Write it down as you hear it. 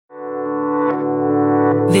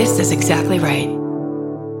This is exactly right.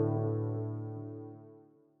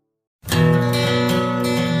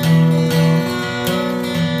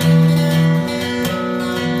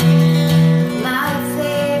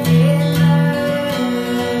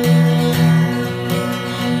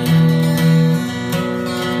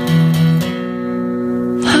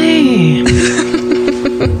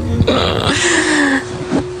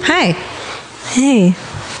 Hi. Hey.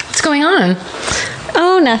 What's going on?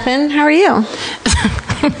 Oh, nothing. How are you?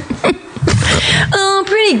 Oh,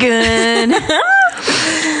 pretty good.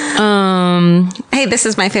 Hey, this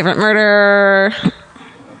is my favorite murder.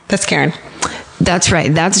 That's Karen. That's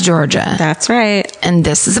right. That's Georgia. That's right. And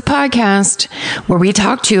this is a podcast where we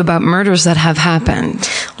talk to you about murders that have happened.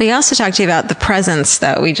 We also talked to you about the presents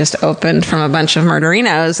that we just opened from a bunch of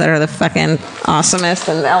murderinos that are the fucking awesomest.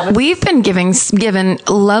 And we've been given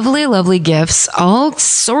lovely, lovely gifts, all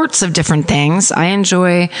sorts of different things. I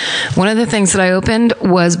enjoy, one of the things that I opened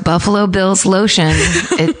was Buffalo Bill's lotion.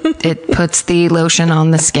 It puts the lotion on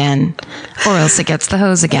the skin, or else it gets the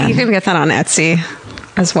hose again. You can get that on Etsy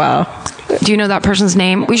as well. Do you know that person's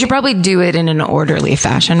name? We should probably do it in an orderly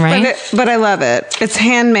fashion, right? But I love it. It's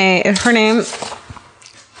handmade. Her name...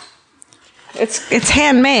 It's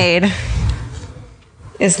handmade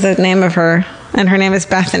is the name of her, and her name is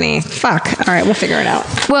Bethany. Fuck. All right, we'll figure it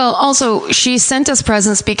out. Well, also, she sent us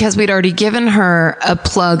presents because we'd already given her a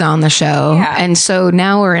plug on the show. Yeah. And so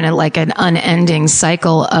now we're in an unending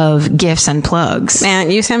cycle of gifts and plugs.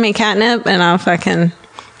 Man, you send me catnip and I'll fucking...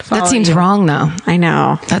 That seems wrong, though. I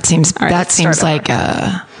know. That seems like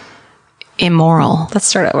immoral. Let's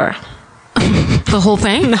start over. The whole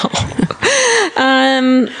thing? No.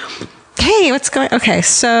 Hey, what's going... Okay,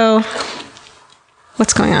 so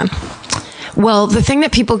what's going on? Well, the thing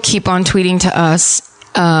that people keep on tweeting to us,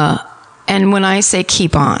 and when I say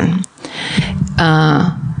keep on,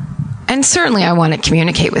 and certainly I want to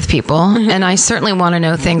communicate with people, and I certainly want to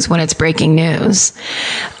know things when it's breaking news.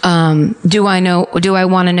 Do I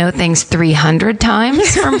want to know things 300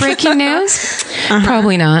 times from breaking news?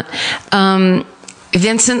 Probably not.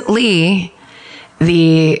 Vincent Lee,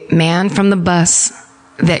 the man from the bus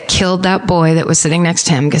that killed that boy that was sitting next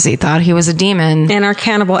to him because he thought he was a demon. In our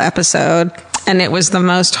cannibal episode, and it was the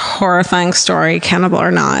most horrifying story, cannibal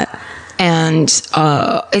or not. And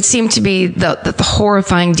it seemed to be that the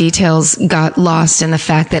horrifying details got lost in the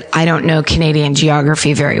fact that I don't know Canadian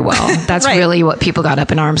geography very well. That's right. Really what people got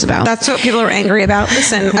up in arms about. That's what people are angry about.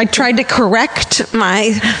 Listen, I tried to correct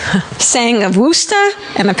my saying of Worcester,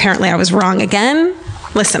 and apparently I was wrong again.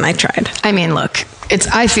 Listen, I tried. I mean, look,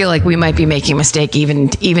 I feel like we might be making a mistake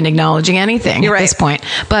even acknowledging anything at this point.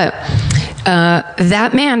 But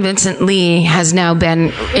that man, Vincent Lee, has now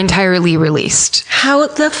been entirely released. How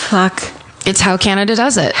the fuck? It's how Canada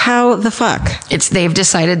does it. How the fuck? They've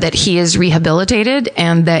decided that he is rehabilitated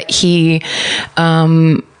and that he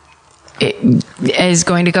is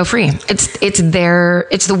going to go free.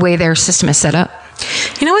 It's the way their system is set up.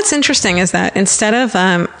 You know what's interesting is that instead of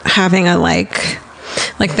having a like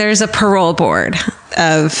there's a parole board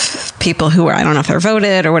of people who are, I don't know if they're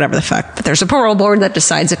voted or whatever the fuck, but there's a parole board that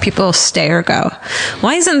decides if people stay or go.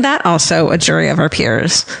 Why isn't that also a jury of our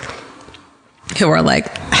peers who are like,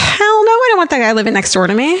 hell no, I don't want that guy living next door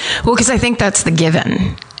to me? Well, because I think that's the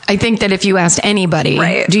given. I think that if you asked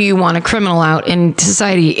anybody, do you want a criminal out in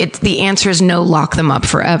society? The answer is no, lock them up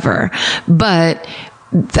forever. But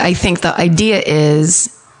I think the idea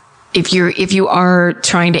is, if you are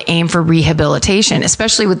trying to aim for rehabilitation,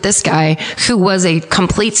 especially with this guy who was a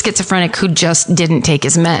complete schizophrenic who just didn't take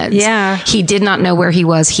his meds. Yeah. He did not know where he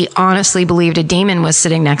was. He honestly believed a demon was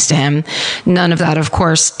sitting next to him. None of that, of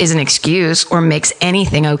course, is an excuse or makes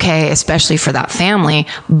anything okay, especially for that family.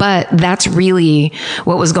 But that's really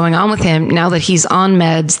what was going on with him. Now that he's on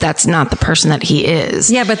meds, that's not the person that he is.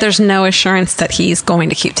 Yeah, but there's no assurance that he's going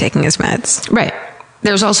to keep taking his meds. Right.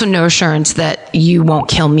 There's also no assurance that you won't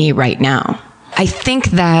kill me right now. I think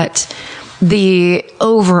that the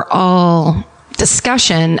overall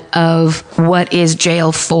discussion of what is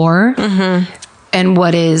jail for and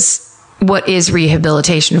what is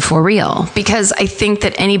rehabilitation for real, because I think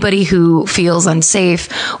that anybody who feels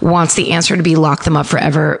unsafe wants the answer to be lock them up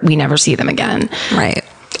forever. We never see them again. Right.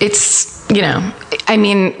 It's, I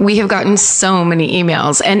mean, we have gotten so many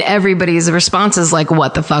emails and everybody's response is like,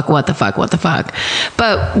 what the fuck, what the fuck, what the fuck?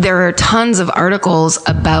 But there are tons of articles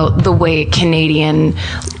about the way the Canadian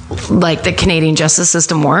justice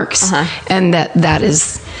system works. And that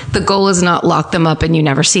is, the goal is not lock them up and you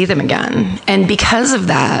never see them again. And because of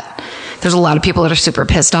that, there's a lot of people that are super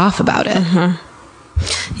pissed off about it.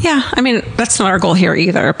 Yeah. I mean, that's not our goal here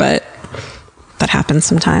either, but that happens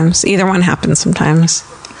sometimes. Either one happens sometimes.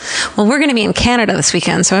 Well, we're going to be in Canada this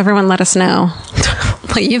weekend, so everyone let us know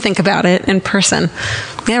what you think about it in person.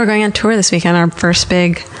 Yeah, we're going on tour this weekend, our first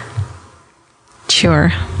big tour.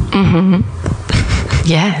 Mm-hmm.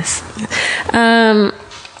 Yes.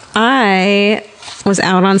 I was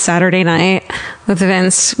out on Saturday night with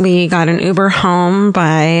Vince. We got an Uber home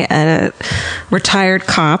by a retired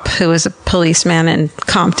cop who was a policeman in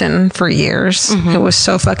Compton for years, who was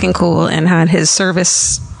so fucking cool and had his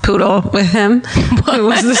Service Poodle with him, who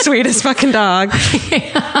was the sweetest fucking dog.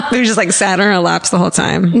 They just like sat on our laps the whole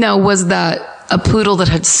time. Now, was that a poodle that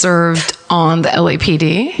had served on the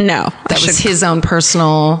LAPD? No. That was his own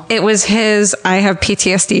personal... It was his... I have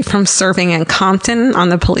PTSD from serving in Compton on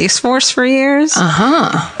the police force for years.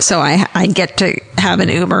 So I get to have an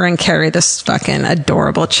Uber and carry this fucking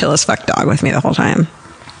adorable, chill as fuck dog with me the whole time.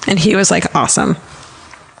 And he was like, awesome.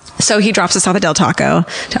 So he drops us off at Del Taco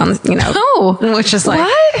down, you know. Oh, which is like...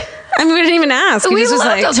 What? I mean, we didn't even ask. We just was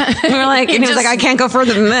like, Del Taco. we were like, and he was like, I can't go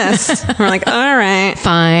further than this. We're like, all right.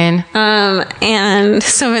 Fine. And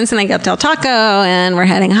so Vince and I get Del Taco and we're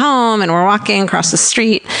heading home and we're walking across the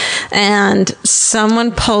street and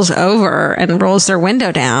someone pulls over and rolls their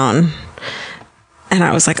window down. And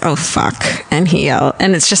I was like, oh, fuck. And he yelled,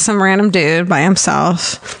 and it's just some random dude by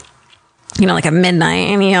himself, you know, like at midnight,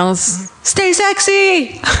 and he yells, "Stay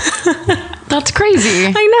sexy." That's crazy.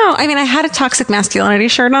 I know. I mean, I had a toxic masculinity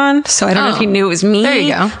shirt on, so I don't know if he knew it was me. There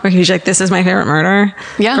you go. Or he's like, "This is my favorite murder,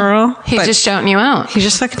 girl." He's just shouting you out. He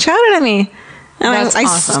just fucking shouted at me. And That's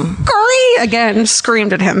awesome.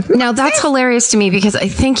 Screamed at him. Now, that's hilarious to me because I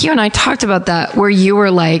think you and I talked about that where you were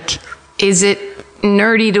like, is it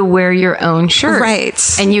nerdy to wear your own shirt? Right.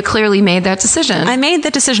 And you clearly made that decision. I made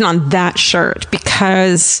the decision on that shirt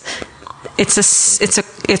because it's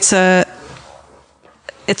a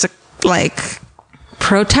like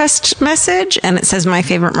protest message, and it says "My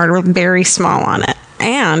Favorite Murder" with very small on it,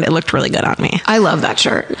 and it looked really good on me. I love that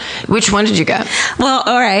shirt. Which one did you get? Well,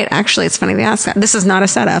 all right, actually, it's funny they ask that. This is not a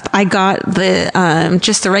setup. I got the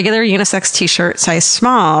just the regular unisex t-shirt, size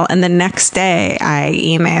small, and the next day I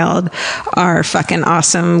emailed our fucking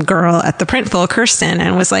awesome girl at the Printful, Kirsten,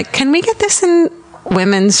 and was like, can we get this in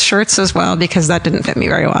women's shirts as well, because that didn't fit me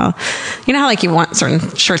very well. You know how like you want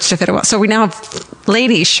certain shirts to fit well, so we now have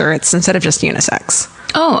ladies shirts instead of just unisex.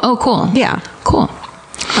 Oh, cool. Yeah, cool.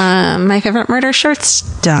 My favorite murder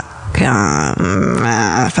shirts.com.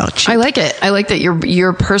 Felt cheap. I like it. I like that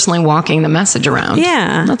you're personally walking the message around.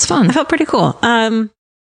 Yeah, that's fun. I felt pretty cool.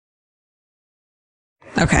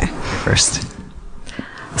 Okay, first.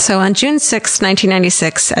 So on June 6,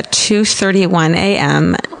 1996 at 2:31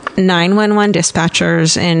 a.m., 911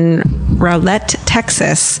 dispatchers in Rowlett,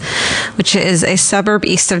 Texas, which is a suburb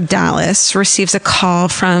east of Dallas, receives a call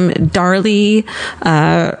from Darlie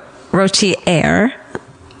Rotier.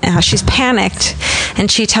 She's panicked,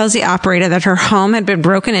 and she tells the operator that her home had been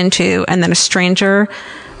broken into and that a stranger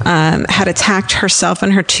had attacked herself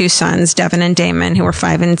and her two sons, Devin and Damon, who were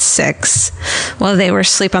 5 and 6, while they were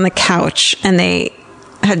asleep on the couch, and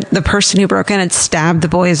the person who broke in had stabbed the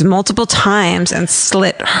boys multiple times and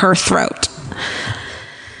slit her throat.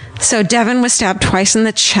 So Devin was stabbed twice in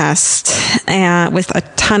the chest with a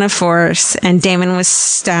ton of force, and Damon was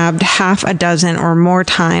stabbed half a dozen or more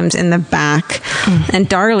times in the back. And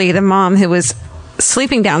Darlie, the mom, who was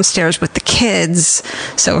sleeping downstairs with the kids,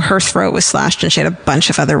 so her throat was slashed and she had a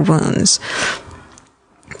bunch of other wounds.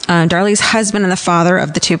 Darlie's husband and the father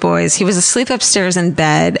of the two boys, he was asleep upstairs in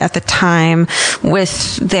bed at the time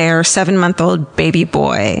with their 7-month-old baby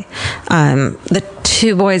boy. The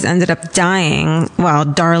two boys ended up dying while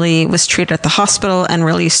Darlie was treated at the hospital and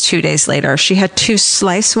released 2 days later. She had 2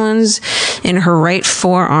 slice wounds in her right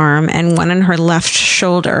forearm and one in her left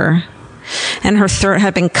shoulder, and her throat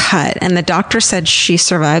had been cut, and the doctor said she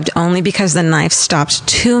survived only because the knife stopped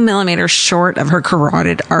 2 millimeters short of her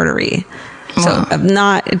carotid artery. So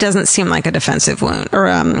it doesn't seem like a defensive wound or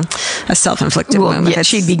a self-inflicted wound. Yeah,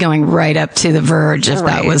 she'd be going right up to the verge if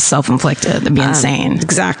that was self-inflicted. It'd be insane.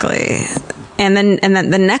 Exactly. And then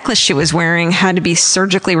the necklace she was wearing had to be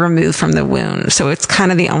surgically removed from the wound. So it's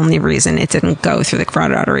kind of the only reason it didn't go through the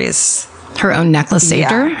carotid arteries. Her own necklace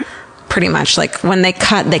saved her? Pretty much. Like when they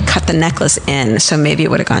cut the necklace in, so maybe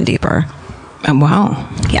it would have gone deeper. Oh, wow.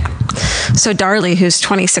 Yeah. So Darlie, who's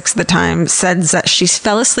 26 at the time, said that she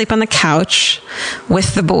fell asleep on the couch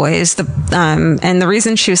with the boys. And the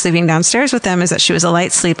reason she was sleeping downstairs with them is that she was a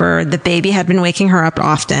light sleeper. The baby had been waking her up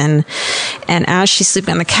often. And as she's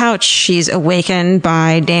sleeping on the couch, she's awakened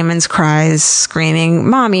by Damon's cries, screaming,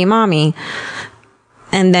 "Mommy, Mommy."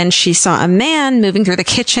 And then she saw a man moving through the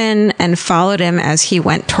kitchen and followed him as he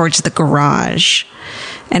went towards the garage.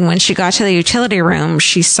 And when she got to the utility room,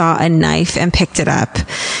 she saw a knife and picked it up.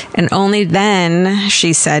 And only then,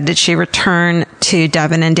 she said, did she return to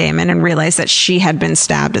Devin and Damon and realize that she had been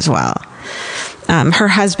stabbed as well. Her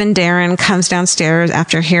husband, Darren, comes downstairs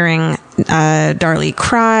after hearing Darlie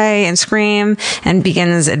cry and scream and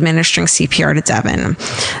begins administering CPR to Devin.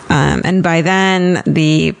 And by then,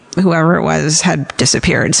 whoever it was had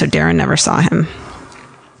disappeared, so Darren never saw him.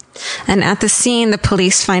 And at the scene, the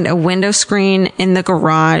police find a window screen in the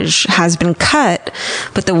garage has been cut,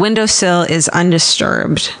 but the windowsill is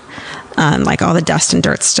undisturbed. Like all the dust and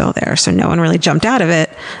dirt's still there. So no one really jumped out of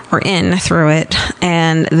it or in through it.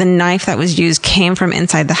 And the knife that was used came from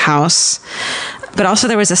inside the house. But also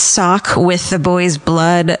there was a sock with the boy's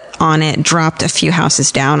blood on it dropped a few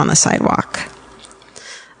houses down on the sidewalk.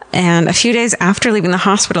 And a few days after leaving the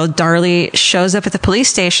hospital, Darlie shows up at the police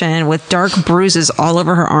station with dark bruises all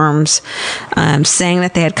over her arms, saying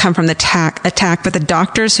that they had come from the attack. But the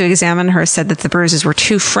doctors who examined her said that the bruises were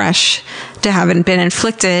too fresh to have been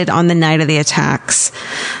inflicted on the night of the attacks.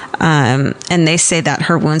 And they say that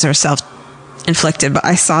her wounds are self-inflicted, but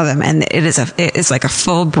I saw them, and it is like a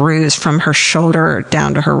full bruise from her shoulder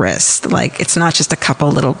down to her wrist. Like, it's not just a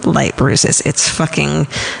couple little light bruises. It's fucking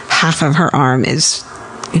half of her arm is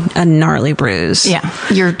a gnarly bruise. Yeah.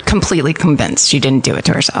 You're completely convinced she didn't do it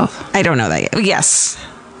to herself. I don't know that yet.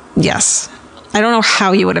 Yes. I don't know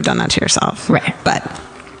how you would have done that to yourself. Right. But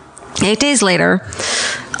 8 days later,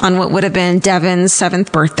 on what would have been Devin's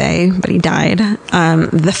 7th birthday, but he died,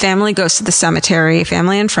 the family goes to the cemetery,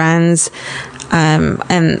 family and friends,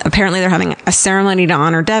 and apparently they're having a ceremony to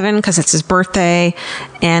honor Devin because it's his birthday,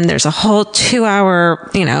 and there's a whole 2-hour,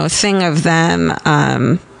 thing of them,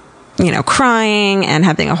 crying and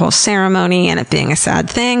having a whole ceremony and it being a sad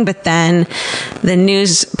thing. But then the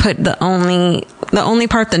news put the only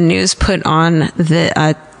part the news put on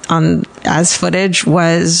as footage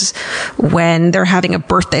was when they're having a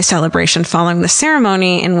birthday celebration following the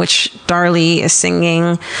ceremony, in which Darlie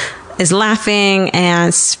is laughing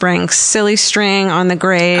and spraying silly string on the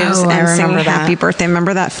graves and singing happy birthday.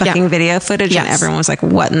 Remember that fucking video footage? Yes. And everyone was like,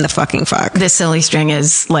 what in the fucking fuck? The silly string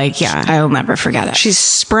is like, I'll never forget it. She's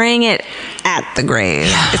spraying it at the grave.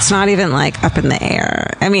 Yeah. It's not even like up in the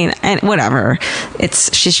air. I mean, and whatever.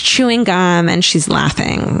 She's chewing gum and she's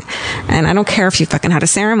laughing. And I don't care if you fucking had a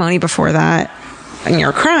ceremony before that and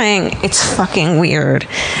you're crying. It's fucking weird.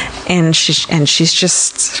 And she's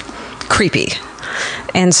just creepy.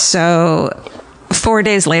 And so 4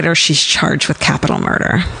 days later, she's charged with capital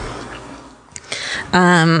murder.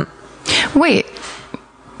 Wait,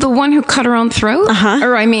 the one who cut her own throat? Uh-huh.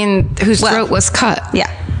 Or whose throat was cut? Yeah.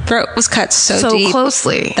 Throat was cut so deep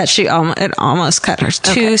closely that it almost cut her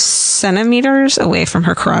 2 centimeters away from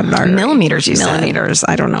her carotid artery. Millimeters, you said. Millimeters,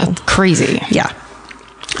 I don't know. That's crazy. Yeah.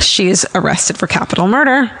 She's arrested for capital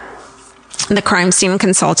murder. The crime scene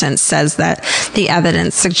consultant says that the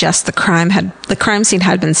evidence suggests the crime scene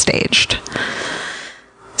had been staged.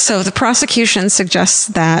 So the prosecution suggests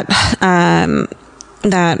that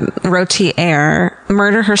Rotier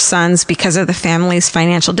murdered her sons because of the family's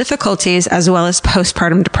financial difficulties as well as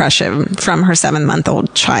postpartum depression from her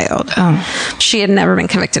 7-month-old child. Oh. She had never been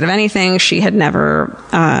convicted of anything. She had never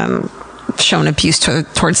shown abuse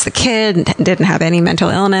towards the kid, didn't have any mental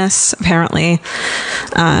illness, apparently.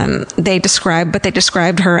 They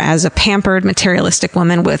described her as a pampered, materialistic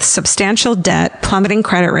woman with substantial debt, plummeting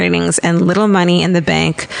credit ratings, and little money in the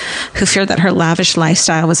bank, who feared that her lavish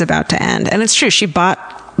lifestyle was about to end. And it's true,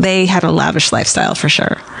 they had a lavish lifestyle for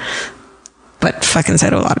sure. But fucking so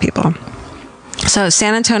do a lot of people. So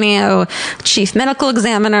San Antonio chief medical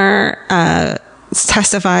examiner,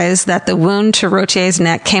 testifies that the wound to Rotier's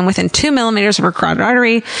neck came within 2 millimeters of her carotid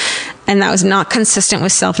artery, and that was not consistent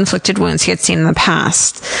with self-inflicted wounds he had seen in the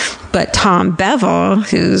past. But Tom Bevel,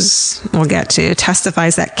 we'll get to,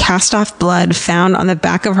 testifies that cast-off blood found on the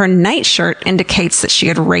back of her nightshirt indicates that she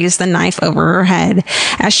had raised the knife over her head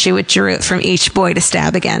as she withdrew it from each boy to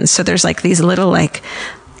stab again. So there's like these little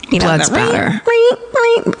blood spatter.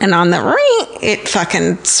 And on the it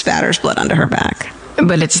fucking spatters blood onto her back.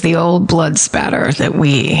 But it's the old blood spatter that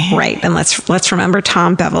right. And let's remember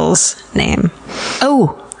Tom Bevel's name.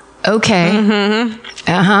 Oh, okay.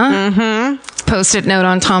 Mm-hmm. Post-it note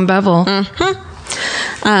on Tom Bevel.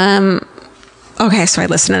 Okay, so I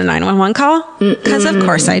listened to the 911 call because of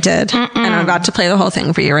course I did. And I'm about to play the whole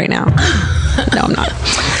thing for you right now. No, I'm not.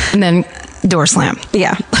 And then door slam.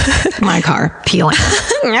 Yeah. My car peeling.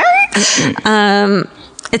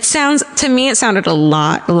 It sounded a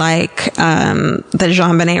lot like the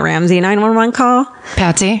JonBenet Ramsey 911 call.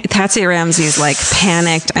 Patsy Ramsey's like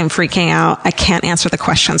panicked. I'm freaking out. I can't answer the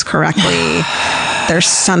questions correctly. there's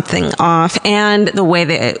something off. And the way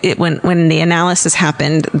that when the analysis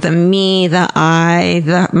happened, the me, the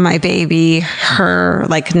I, my baby, her,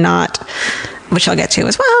 like not, which I'll get to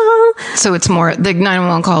as well. So it's more the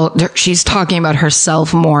 911 call. She's talking about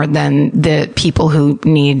herself more than the people who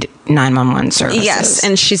need 911 services. Yes.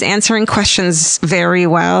 And she's answering questions very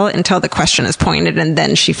well until the question is pointed, and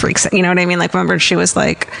then she freaks out. You know what I mean? Like, remember, she was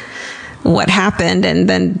like, what happened? And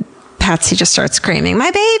then Patsy just starts screaming, my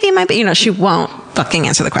baby, my baby. You know, she won't fucking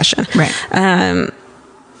answer the question. Right.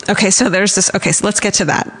 Okay, so there's this. Okay, so let's get to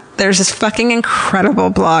that. There's this fucking incredible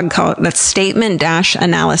blog called that's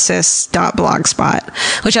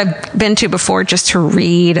statement-analysis.blogspot, which I've been to before just to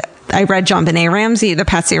read. I read John Benet Ramsey, the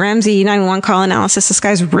Patsy Ramsey 911 call analysis. This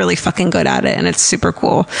guy's really fucking good at it, and it's super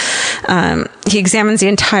cool. He examines the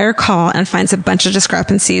entire call and finds a bunch of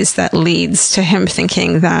discrepancies that leads to him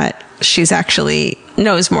thinking that she's actually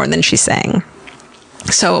knows more than she's saying.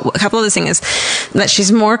 So a couple of the things is that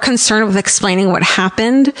she's more concerned with explaining what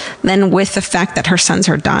happened than with the fact that her sons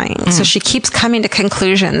are dying. So she keeps coming to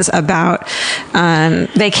conclusions about,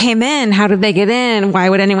 they came in. How did they get in? Why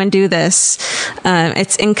would anyone do this?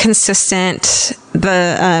 It's inconsistent.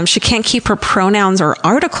 She can't keep her pronouns or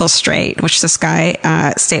articles straight, which this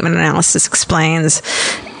guy, statement analysis explains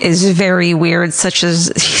is very weird, such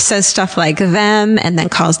as he says stuff like them and then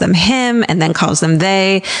calls them him and then calls them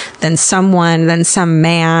they, then someone, then some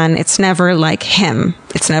man. It's never like him.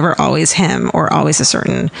 It's never always him or always a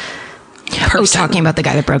certain person. Oh, talking about the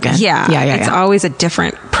guy that broke in. Yeah. It's always a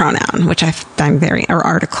different pronoun, which I find or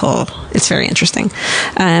article. It's very interesting.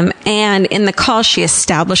 And in the call, she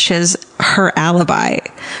establishes her alibi,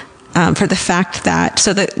 for the fact that,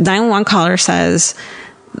 so the 911 caller says,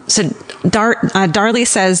 so Darlie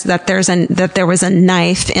says that there was a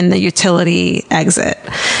knife in the utility exit.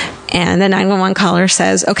 And the 911 caller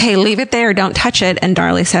says, okay, leave it there. Don't touch it. And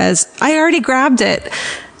Darlie says, I already grabbed it.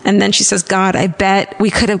 And then she says, God, I bet we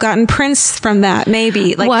could have gotten prints from that.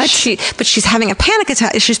 Maybe. Like what? But she's having a panic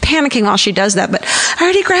attack. She's panicking while she does that. But I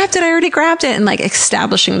already grabbed it. And like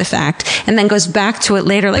establishing the fact, and then goes back to it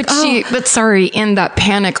later. Like, but sorry, in that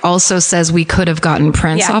panic also says we could have gotten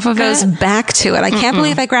prints off of it. Goes back to it. I can't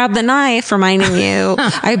believe I grabbed the knife, reminding you.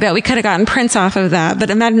 I bet we could have gotten prints off of that. But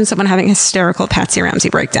imagine someone having a hysterical Patsy Ramsey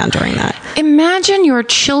breakdown during that. Imagine your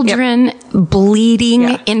children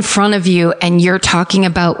bleeding in front of you, and you're talking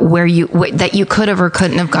about where that you could have or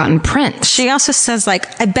couldn't have gotten prints. She also says, like,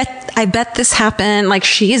 I bet this happened. Like,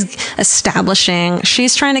 she's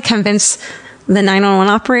trying to convince the 911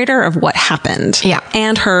 operator of what happened. Yeah.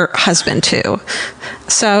 And her husband too.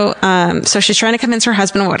 So she's trying to convince her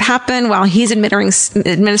husband what happened while he's administering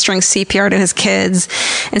CPR to his kids.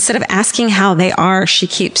 Instead of asking how they are, she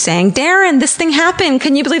keeps saying, Darren, this thing happened.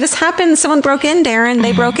 Can you believe this happened? Someone broke in, Darren.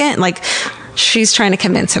 They broke in. Like, she's trying to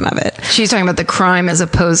convince him of it. She's talking about the crime as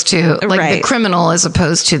opposed to, like, the criminal as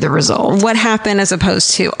opposed to the result. What happened as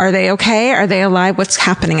opposed to, are they okay? Are they alive? What's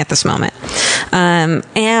happening at this moment?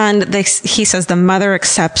 He says the mother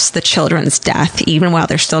accepts the children's death even while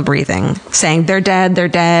they're still breathing, saying they're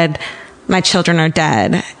dead. My children are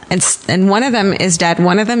dead. And one of them is dead.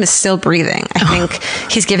 One of them is still breathing. I think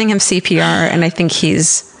he's giving him CPR, and I think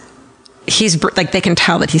he's like, they can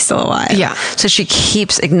tell that he's still alive. Yeah. So she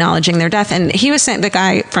keeps acknowledging their death. And he was saying, the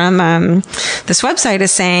guy from this website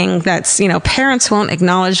is saying that, you know, parents won't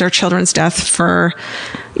acknowledge their children's death for,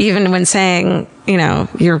 even when saying, you know,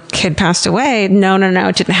 your kid passed away. No,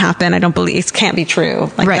 it didn't happen. I don't believe, it can't be true.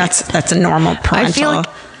 Like, that's a normal parental.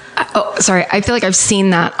 I feel like I've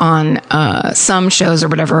seen that on some shows or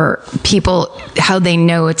whatever. People, how they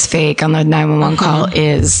know it's fake on the 911 call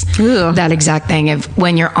is that exact thing of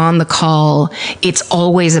when you're on the call, it's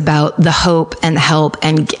always about the hope and the help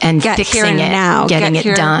and get fixing here it, now, getting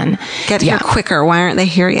it done. Get here quicker. Why aren't they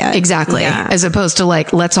here yet? Exactly. Yeah. As opposed to,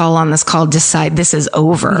 like, let's all on this call decide this is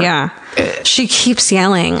over. Yeah. She keeps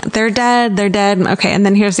yelling, they're dead. Okay. And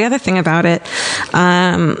then here's the other thing about it.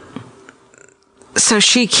 So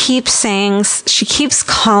she keeps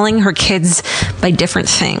calling her kids by different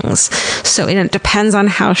things. So it depends on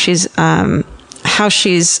how she's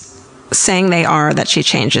saying they are, that she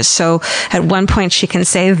changes. So at one point she can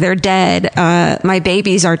say they're dead. My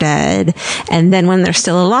babies are dead. And then when they're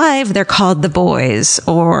still alive, they're called the boys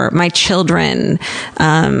or my children.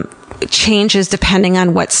 Changes depending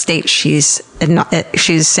on what state she's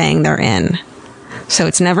saying they're in. So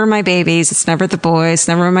it's never my babies. It's never the boys. It's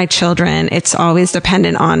never my children. It's always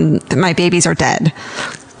dependent on my babies are dead.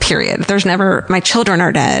 Period. There's never my children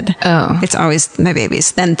are dead. Oh, it's always my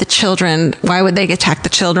babies. Then the children. Why would they attack the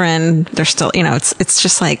children? They're still, you know. It's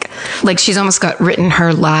just like she's almost got written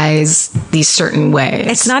her lies these certain ways.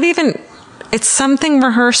 It's not even. it's something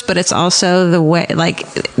rehearsed, but it's also the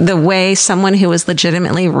way someone who was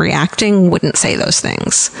legitimately reacting wouldn't say those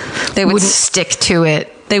things. They wouldn't stick to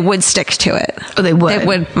it. They would stick to it. Oh, they would. They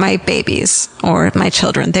would. My babies or my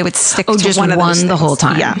children. They would stick to just one of those things the whole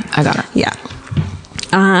time. Yeah, I got it. Yeah.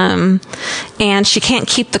 And she can't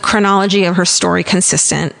keep the chronology of her story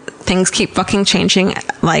consistent. Things keep fucking changing,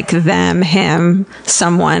 like them, him,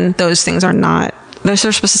 someone. Those things are not. They're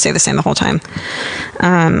supposed to stay the same the whole time.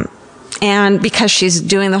 And because she's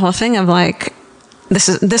doing the whole thing of like,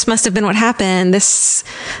 this must have been what happened.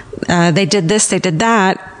 They did this, they did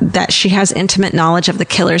that she has intimate knowledge of the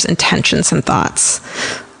killer's intentions and thoughts.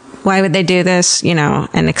 Why would they do this?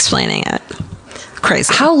 And explaining it.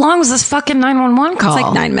 Crazy. How long was this fucking 911 call? It's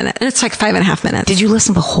like 9 minutes. It's like 5.5 minutes. Did you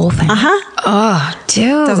listen to the whole thing? Uh-huh. Oh,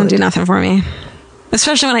 dude. Doesn't do nothing for me.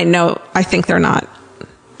 Especially when I think they're not.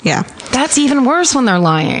 Yeah. That's even worse when they're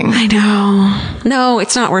lying. I know. No,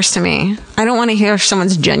 it's not worse to me. I don't want to hear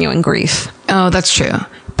someone's genuine grief. Oh, that's true.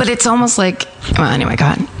 But it's almost like, well, anyway, go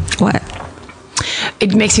ahead. What?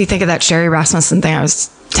 It makes me think of that Sherry Rasmussen thing I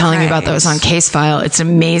was telling you about that was on Case File. It's an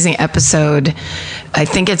amazing episode. I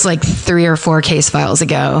think it's like 3 or 4 Case Files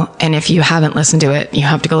ago. And if you haven't listened to it, you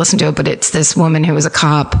have to go listen to it. But it's this woman who was a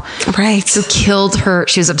cop. Right. Who killed her.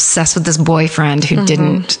 She was obsessed with this boyfriend who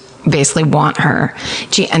didn't basically want her.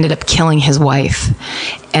 She ended up killing his wife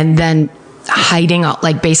and then hiding out,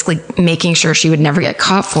 like basically making sure she would never get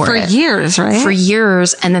caught for it. For years, right? For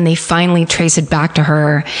years. And then they finally trace it back to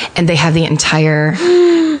her and they have the entire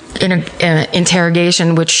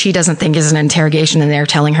interrogation, which she doesn't think is an interrogation and they're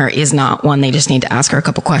telling her is not one. They just need to ask her a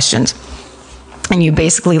couple questions. And you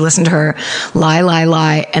basically listen to her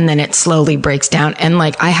lie, and then it slowly breaks down. And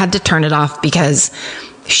like, I had to turn it off because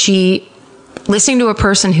listening to a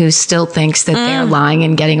person who still thinks that they're lying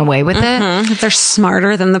and getting away with it. They're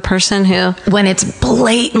smarter than the person who... When it's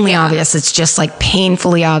blatantly obvious, it's just like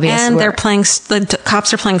painfully obvious. And the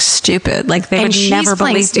cops are playing stupid. Like they would never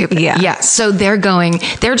believe... stupid. Yeah. So they're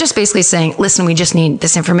just basically saying, listen, we just need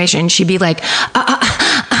this information. And she'd be like,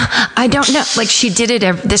 I don't know. Like she did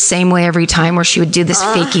it the same way every time where she would do this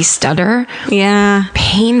fakey stutter. Yeah.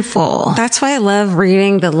 Painful. That's why I love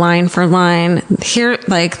reading the line for line. Here,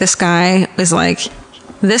 like this guy was like,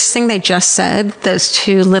 this thing they just said, those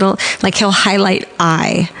two little, like he'll highlight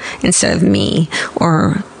I instead of me,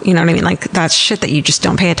 or you know what I mean? Like that's shit that you just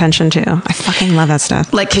don't pay attention to. I fucking love that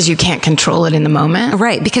stuff. Like, cause you can't control it in the moment.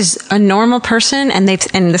 Right. Because a normal person, and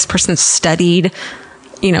this person studied,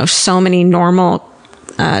 so many normal,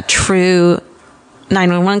 true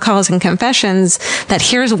 911 calls and confessions, that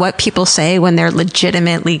here's what people say when they're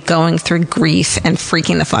legitimately going through grief and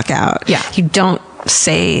freaking the fuck out. Yeah. You don't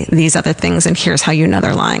say these other things and here's how you know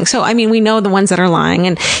they're lying. So, I mean, we know the ones that are lying,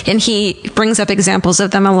 and he brings up examples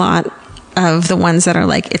of them a lot, of the ones that are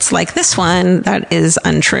like, it's like this one that is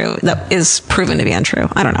untrue, that is proven to be untrue.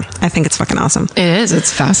 I don't know. I think it's fucking awesome. It is.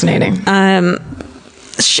 It's fascinating.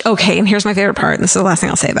 Okay. And here's my favorite part. And this is the last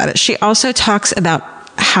thing I'll say about it. She also talks about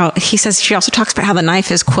she also talks about how the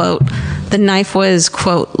knife is, quote, the knife was,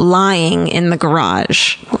 quote, lying in the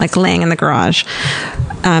garage, like laying in the garage.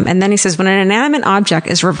 And then he says, when an inanimate object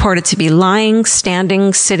is reported to be lying,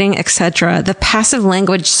 standing, sitting, etc., the passive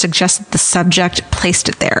language suggests that the subject placed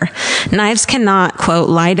it there. Knives cannot, quote,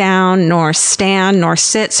 lie down, nor stand, nor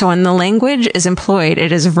sit. So when the language is employed,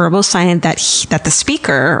 it is a verbal sign that the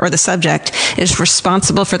speaker or the subject is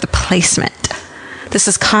responsible for the placement. This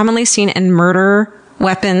is commonly seen in murder,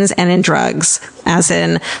 weapons, and in drugs, as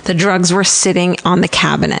in the drugs were sitting on the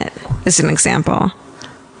cabinet, is an example.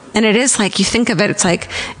 And it is like, you think of it, it's like,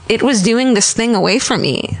 it was doing this thing away from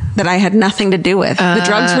me that I had nothing to do with. The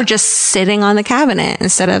drugs were just sitting on the cabinet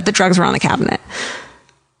instead of the drugs were on the cabinet.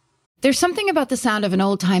 There's something about the sound of an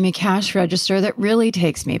old-timey cash register that really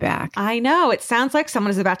takes me back. I know. It sounds like someone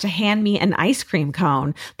is about to hand me an ice cream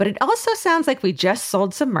cone, but it also sounds like we just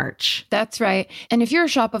sold some merch. That's right. And if you're a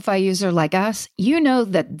Shopify user like us, you know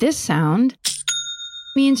that this sound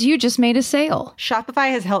means you just made a sale. Shopify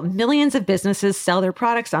has helped millions of businesses sell their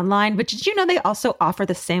products online, but did you know they also offer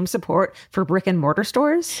the same support for brick and mortar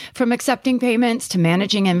stores? From accepting payments to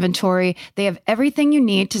managing inventory, they have everything you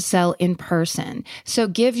need to sell in person. So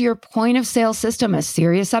give your point of sale system a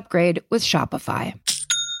serious upgrade with Shopify.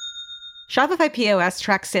 Shopify POS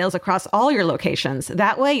tracks sales across all your locations.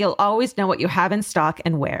 That way, you'll always know what you have in stock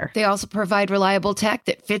and where. They also provide reliable tech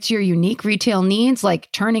that fits your unique retail needs, like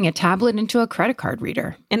turning a tablet into a credit card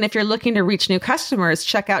reader. And if you're looking to reach new customers,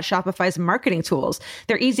 check out Shopify's marketing tools.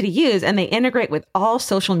 They're easy to use and they integrate with all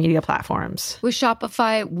social media platforms. With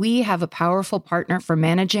Shopify, we have a powerful partner for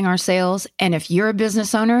managing our sales. And if you're a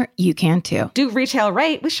business owner, you can too. Do retail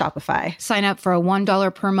right with Shopify. Sign up for a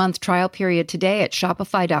 $1 per month trial period today at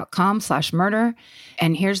shopify.com/murder.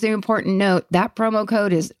 And here's the important note, that promo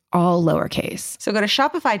code is all lowercase. So go to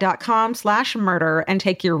shopify.com/murder and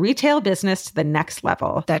take your retail business to the next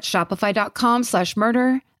level. That's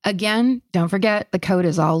shopify.com/murder. Again, don't forget the code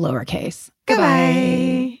is all lowercase.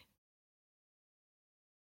 Goodbye.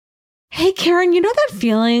 Hey, Karen, you know that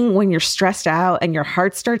feeling when you're stressed out and your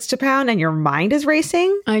heart starts to pound and your mind is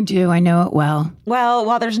racing? I do. I know it well. Well,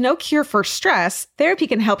 while there's no cure for stress, therapy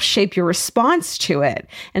can help shape your response to it.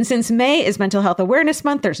 And since May is Mental Health Awareness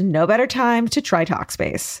Month, there's no better time to try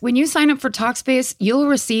Talkspace. When you sign up for Talkspace, you'll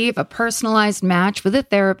receive a personalized match with a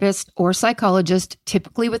therapist or psychologist,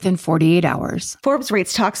 typically within 48 hours. Forbes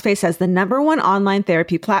rates Talkspace as the #1 online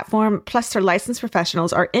therapy platform, plus their licensed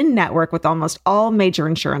professionals are in network with almost all major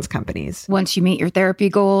insurance companies. Once you meet your therapy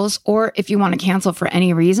goals, or if you want to cancel for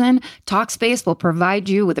any reason, Talkspace will provide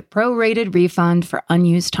you with a prorated refund for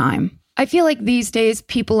unused time. I feel like these days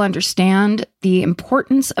people understand the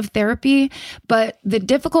importance of therapy, but the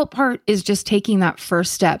difficult part is just taking that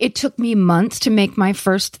first step. It took me months to make my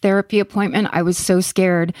first therapy appointment. I was so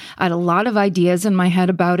scared. I had a lot of ideas in my head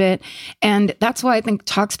about it. And that's why I think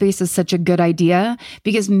Talkspace is such a good idea,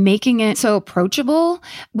 because making it so approachable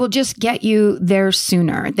will just get you there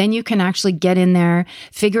sooner. Then you can actually get in there,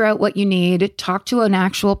 figure out what you need, talk to an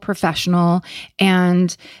actual professional,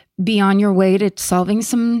 and be on your way to solving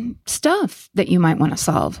some stuff that you might want to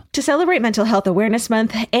solve. To celebrate Mental Health Awareness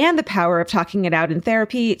Month and the power of talking it out in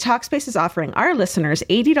therapy, Talkspace is offering our listeners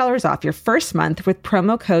 $80 off your first month with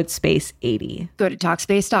promo code SPACE80. Go to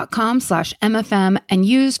Talkspace.com/MFM and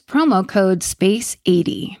use promo code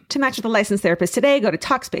SPACE80. To match with a licensed therapist today, go to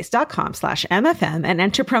Talkspace.com/MFM and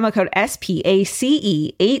enter promo code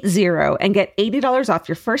SPACE80 and get $80 off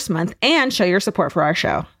your first month and show your support for our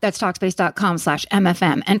show. That's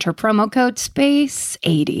Talkspace.com/MFM. Enter promo code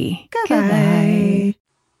SPACE80. Goodbye.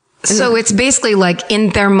 So it's basically like in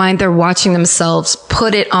their mind, they're watching themselves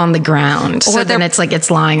put it on the ground. So then it's like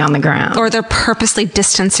it's lying on the ground. Or they're purposely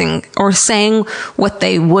distancing or saying what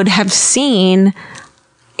they would have seen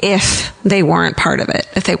if they weren't part of it,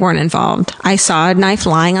 if they weren't involved. I saw a knife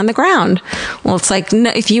lying on the ground. Well, it's like,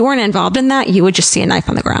 no, if you weren't involved in that, you would just see a knife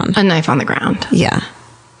on the ground. A knife on the ground. Yeah.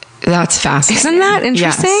 That's fascinating. Isn't that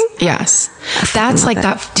interesting? Yes. That's like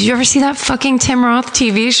that. Did you ever see that fucking Tim Roth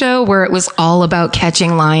TV show where it was all about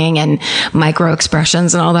catching lying and micro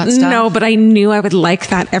expressions and all that stuff? No, but I knew I would like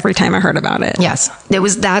that every time I heard about it. Yes.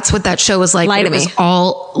 That's what that show was like. Lie to me. It was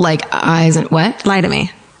all like eyes and what? Lie to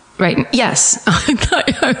me. Right. Yes.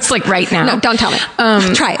 I was like right now. No, don't tell me.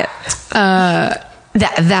 Try it.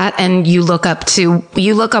 That and you look up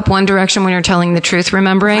one direction when you're telling the truth,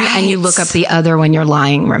 remembering, right. And you look up the other when you're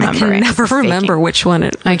lying, remembering. I can never remember which one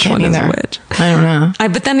it. I can't either. Which. I don't know.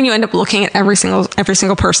 But then you end up looking at every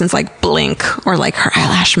single person's like blink or like her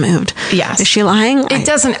eyelash moved. Yes. Is she lying? It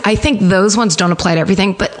doesn't. I think those ones don't apply to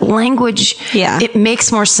everything, but language. Yeah. It makes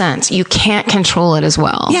more sense. You can't control it as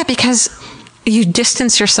well. Yeah, because you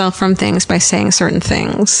distance yourself from things by saying certain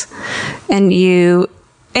things, and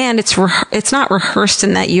it's not rehearsed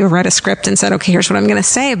in that you read a script and said, okay, here's what I'm going to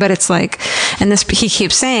say. But it's like, and he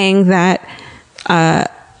keeps saying that,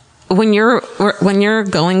 when you're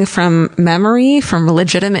going from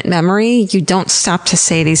legitimate memory, you don't stop to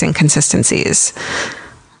say these inconsistencies.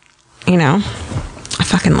 You know, I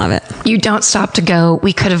fucking love it. You don't stop to go,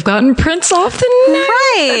 we could have gotten Prince off the net.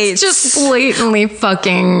 Right. It's just blatantly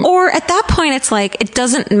fucking. Or at that point, it's like, it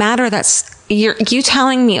doesn't matter you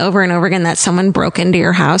telling me over and over again that someone broke into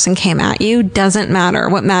your house and came at you doesn't matter.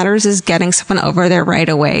 What matters is getting someone over there right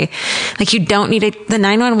away. Like, you don't need the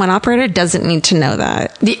 911 operator doesn't need to know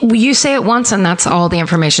that. You say it once and that's all the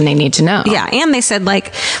information they need to know. Yeah. And they said,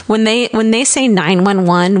 like, when they say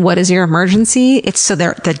 911, what is your emergency? It's so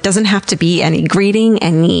there doesn't have to be any greeting,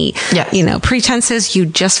 any, pretenses. You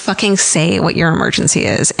just fucking say what your emergency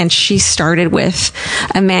is. And she started with,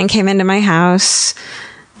 a man came into my house.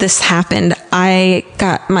 This happened. My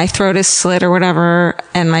throat is slit or whatever,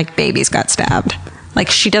 and my babies got stabbed. Like,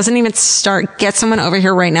 she doesn't even get someone over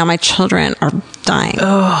here right now. My children are dying.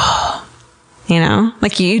 Oh,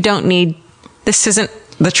 like, you don't need, this isn't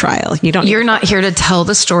the trial. You're not here to tell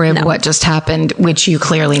the story of what just happened, which you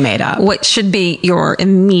clearly made up. What should be your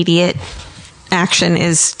immediate action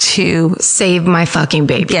is to Save my fucking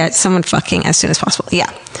baby. get someone fucking as soon as possible.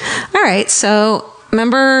 Yeah. All right. So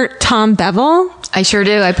remember Tom Bevel? I sure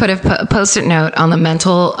do. I put a post-it note on the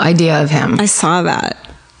mental idea of him. I saw that.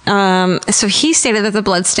 So he stated that the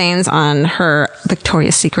bloodstains on her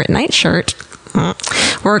Victoria's Secret nightshirt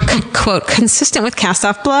were, quote, consistent with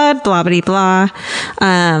cast-off blood, blah, blah,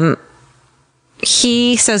 blah.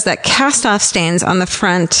 He says that cast-off stains on the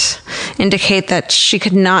front indicate that she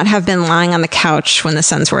could not have been lying on the couch when the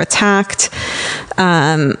sons were attacked,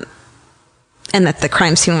 and that the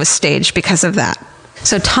crime scene was staged because of that.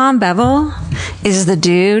 So Tom Bevel is the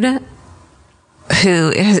dude who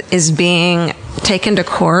is being taken to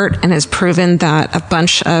court and has proven that a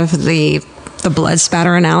bunch of the blood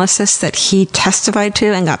spatter analysis that he testified to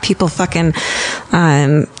and got people fucking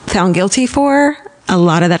found guilty for, a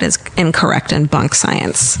lot of that is incorrect and bunk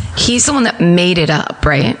science. He's the one that made it up,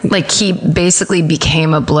 right? Like, he basically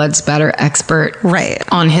became a blood spatter expert, right,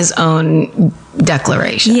 on his own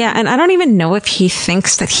declaration. Yeah, and I don't even know if he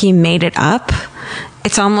thinks that he made it up.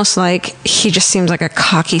 It's almost like he just seems like a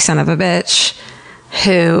cocky son of a bitch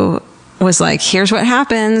who was like, here's what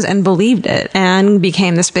happens, and believed it, and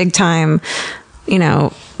became this big time,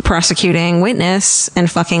 prosecuting witness, and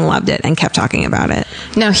fucking loved it and kept talking about it.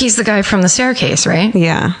 Now, he's the guy from the staircase, right?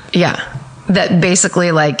 Yeah. Yeah. That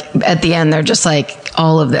basically, like, at the end, they're just like,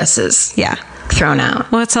 all of this is thrown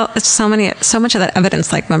out. Well, it's so much of that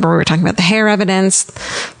evidence. Like, remember we were talking about the hair evidence?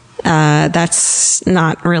 That's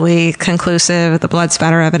not really conclusive. The blood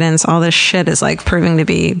spatter evidence, all this shit is like proving to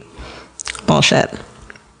be bullshit.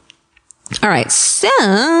 All right,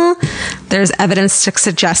 so there's evidence to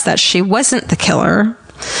suggest that she wasn't the killer.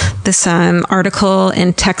 This article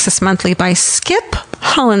in Texas Monthly by Skip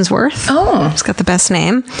Hollinsworth. Oh. It's got the best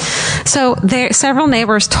name. So several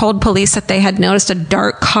neighbors told police that they had noticed a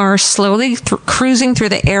dark car slowly cruising through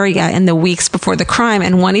the area in the weeks before the crime,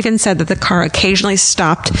 and one even said that the car occasionally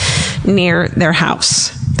stopped near their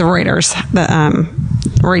house, the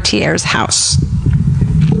Roitier's house.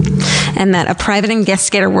 And that a private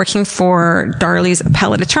investigator working for Darley's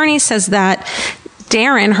appellate attorney says that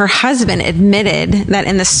Darren, her husband, admitted that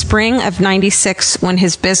in the spring of 96, when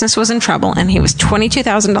his business was in trouble and he was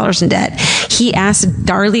 $22,000 in debt, he asked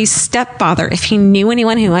Darley's stepfather if he knew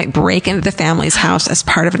anyone who might break into the family's house as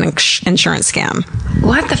part of an insurance scam.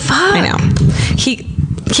 What the fuck? I know. He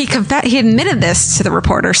admitted this to the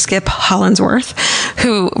reporter, Skip Hollinsworth,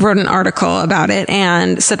 who wrote an article about it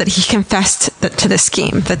and said that he confessed to the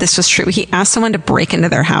scheme, that this was true. He asked someone to break into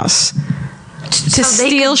their house to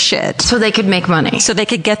steal shit. So they could make money. So they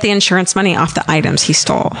could get the insurance money off the items he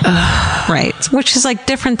stole. Right. Which is like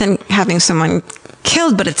different than having someone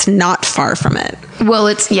killed, but it's not far from it. Well,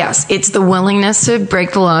 it's the willingness to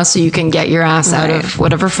break the law so you can get your ass out of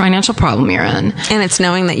whatever financial problem you're in. And it's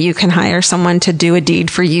knowing that you can hire someone to do a deed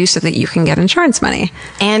for you so that you can get insurance money.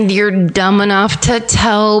 And you're dumb enough to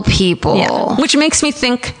tell people. Yeah. Which makes me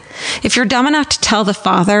think, if you're dumb enough to tell the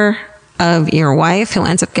father of your wife who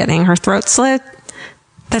ends up getting her throat slit,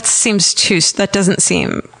 that doesn't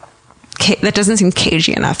seem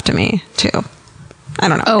cagey enough to me, too. I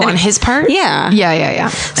don't know. Oh, on his part? Yeah. Yeah.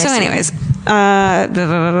 So anyways,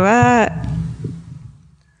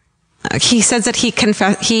 he says that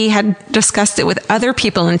he had discussed it with other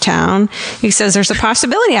people in town. He says there's a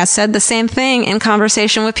possibility I said the same thing in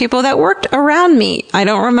conversation with people that worked around me. I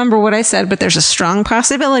don't remember what I said, but there's a strong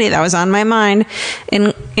possibility that was on my mind.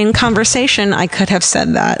 In conversation, I could have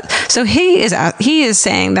said that. So he is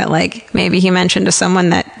saying that, like, maybe he mentioned to someone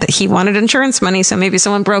that he wanted insurance money. So maybe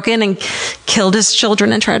someone broke in and killed his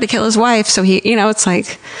children and tried to kill his wife. So it's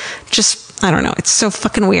like, just, I don't know. It's so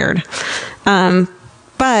fucking weird.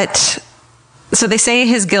 But so they say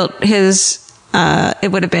his guilt,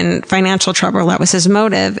 it would have been financial trouble. That was his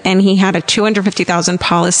motive. And he had a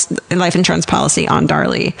 $250,000 life insurance policy on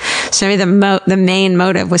Darley. So maybe the main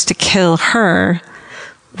motive was to kill her.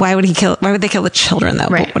 Why would they kill the children though?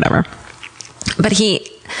 Right. Whatever. But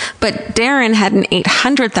Darren had an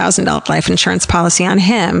 $800,000 life insurance policy on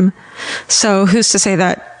him. So who's to say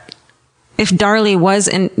that if Darley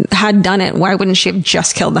had done it, why wouldn't she have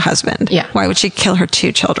just killed the husband? Yeah. Why would she kill her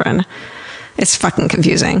two children? It's fucking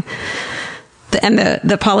confusing.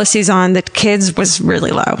 The policies on the kids was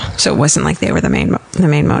really low. So it wasn't like they were the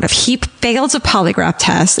main motive. He failed a polygraph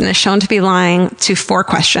test and is shown to be lying to 4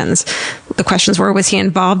 questions. The questions were, was he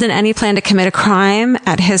involved in any plan to commit a crime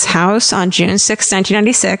at his house on June 6,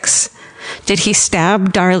 1996? Did he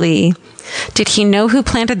stab Darley? Did he know who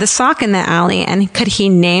planted the sock in the alley? And could he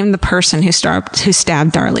name the person who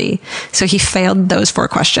stabbed Darley? So he failed those 4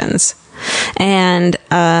 questions. And,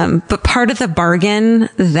 but part of the bargain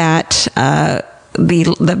that,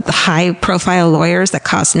 the high profile lawyers that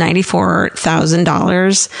cost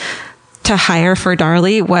 $94,000 to hire for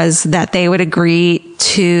Darlie was that they would agree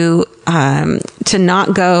to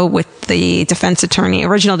not go with the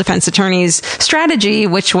original defense attorney's strategy,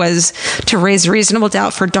 which was to raise reasonable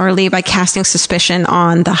doubt for Darlie by casting suspicion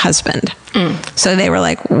on the husband. So they were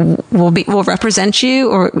like, we'll represent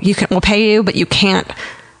you, or we'll pay you, but you can't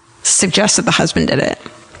suggest that the husband did it,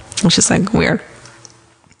 which is like weird.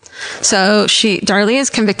 So Darlie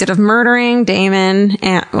is convicted of murdering Damon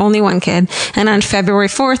and only one kid. And on February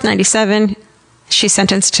 4th, 97, she's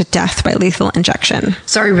sentenced to death by lethal injection.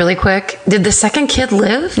 Sorry, really quick. Did the second kid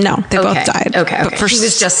live? No, they both died. Okay. But She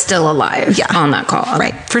was just still alive on that call. Okay.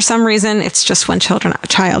 Right. For some reason, it's just one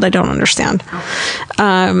child. I don't understand.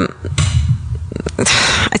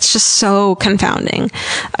 It's just so confounding.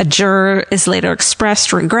 A juror is later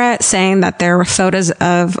expressed regret, saying that there were photos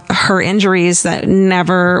of her injuries that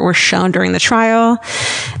never were shown during the trial,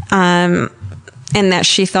 and that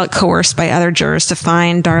she felt coerced by other jurors to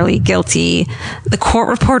find Darlie guilty. The court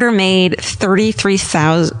reporter made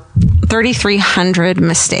 3,300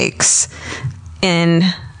 mistakes in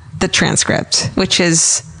the transcript, which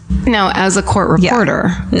is... Now, as a court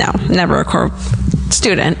reporter? Yeah. No, never a court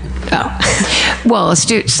student. Oh. Well,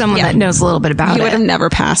 someone that knows a little bit about it. You would have never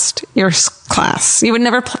passed your class. You would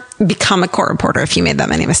never become a court reporter if you made that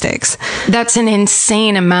many mistakes. That's an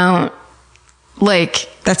insane amount.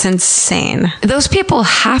 That's insane. Those people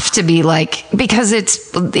have to be because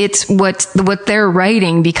it's what they're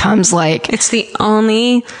writing becomes it's the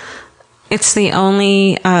only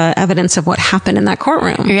evidence of what happened in that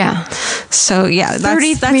courtroom. Yeah. So yeah,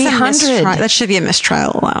 that's a mistrial. That should be a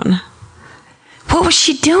mistrial alone. What was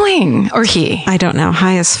she doing? Or he? I don't know.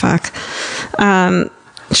 High as fuck.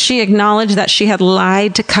 She acknowledged that she had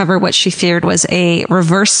lied to cover what she feared was an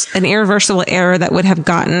irreversible error that would have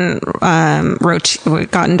gotten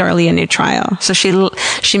Darlie a new trial. So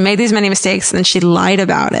she made these many mistakes and then she lied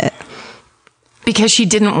about it. Because she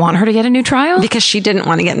didn't want her to get a new trial? Because she didn't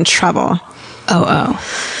want to get in trouble.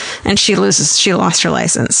 Oh. And she lost her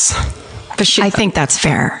license. But I think that's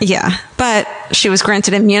fair. Yeah. But she was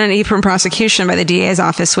granted immunity from prosecution by the DA's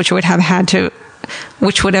office, if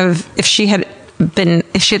she had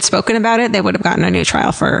spoken about it, they would have gotten a new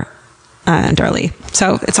trial for Darlie.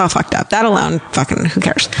 So it's all fucked up. That alone, fucking, who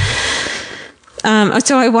cares?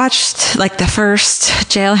 So I watched the first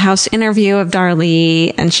jailhouse interview of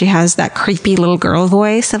Darlie, and she has that creepy little girl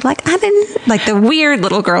voice of the weird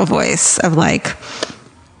little girl voice of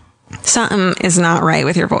something is not right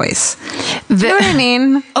with your voice. You know what I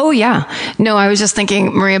mean? Oh yeah. No, I was just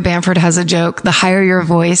thinking Maria Bamford has a joke. The higher your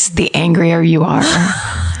voice, the angrier you are.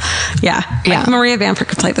 Yeah. Maria Bamford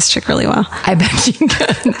could play this chick really well. I bet she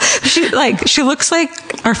could. She looks like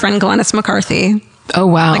our friend Glennis McCarthy. Oh,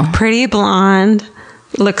 wow. Pretty blonde,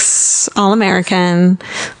 looks all American,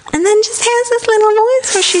 and then just has this little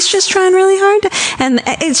voice where she's just trying really hard and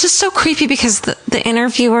it's just so creepy because the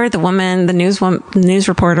interviewer, the woman, the news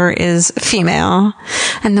reporter is female,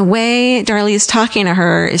 and the way Darlie is talking to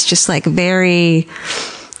her is just it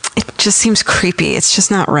just seems creepy. It's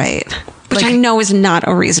just not right. Which I know is not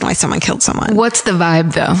a reason why someone killed someone. What's the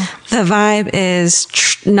vibe though? The vibe is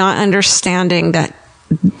not understanding that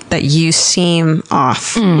you seem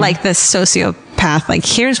off, like the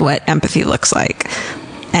sociopath. Here's what empathy looks like,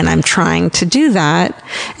 and I'm trying to do that,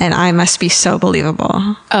 and I must be so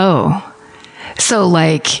believable. Oh, so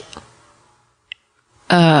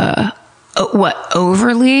what,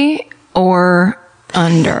 overly or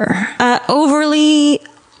under? Overly,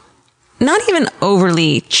 not even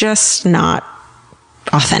overly, just not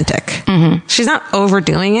authentic. Mm-hmm. She's not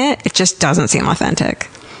overdoing it. It just doesn't seem authentic.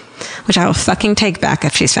 Which I will fucking take back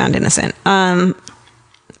if she's found innocent.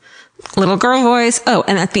 Little girl voice. Oh,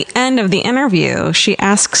 and at the end of the interview, she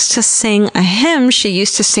asks to sing a hymn she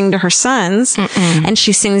used to sing to her sons. And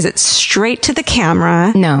she sings it straight to the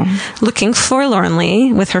camera. No. Looking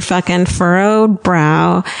forlornly with her fucking furrowed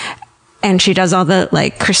brow. And she does all the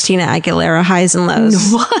Christina Aguilera highs and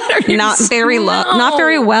lows. What are you Not very low, not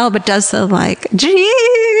very well, but does the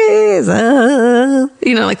Jesus,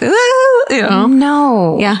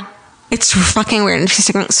 No. Yeah. It's fucking weird. And she's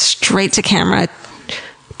singing straight to camera,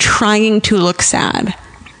 trying to look sad.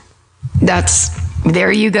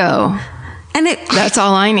 There you go. And that's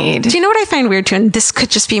all I need. Do you know what I find weird too? And this could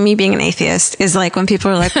just be me being an atheist, is when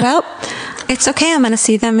people are like, well, it's okay. I'm going to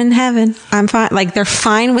see them in heaven. I'm fine. They're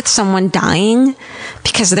fine with someone dying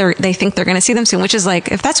because they think they're going to see them soon, which is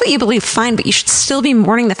if that's what you believe, fine, but you should still be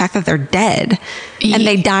mourning the fact that they're dead and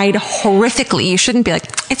they died horrifically. You shouldn't be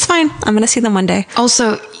it's fine. I'm going to see them one day.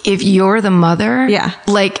 Also, if you're the mother, yeah,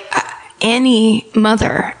 any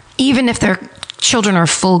mother, even if they're children are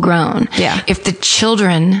full grown. Yeah. If the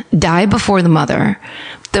children die before the mother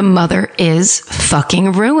is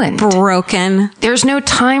fucking ruined. Broken. There's no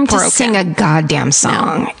time to sing a goddamn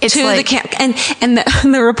song. No. It's to like,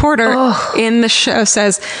 the reporter in the show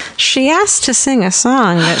says she asked to sing a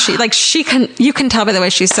song that you can tell by the way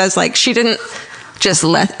she says, like, she didn't just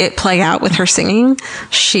let it play out with her singing.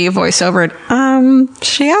 She voiceovered,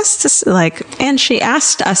 she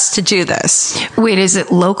asked us to do this. wait, is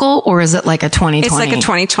it local or is it like a 2020? It's like a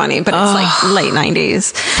 2020, but it's like late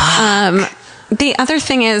 90s. The other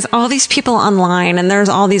thing is all these people online, and there's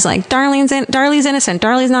all these like, Darlene's innocent,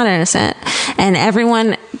 Darlene's not innocent. And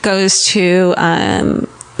everyone goes to,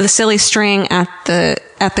 the silly string at the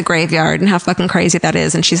graveyard and how fucking crazy that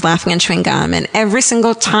is. And she's laughing and chewing gum. And every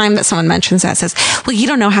single time that someone mentions that says, well, you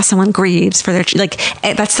don't know how someone grieves for their,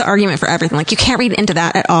 that's the argument for everything. Like, you can't read into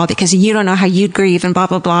that at all because you don't know how you'd grieve and blah,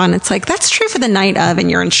 blah, blah. And it's like, that's true for the night of, and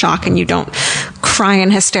you're in shock and you don't cry in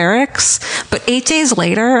hysterics. But 8 days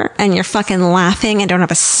later and you're fucking laughing and don't have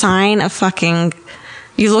a sign of fucking,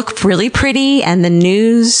 you look really pretty and the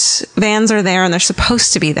news vans are there and they're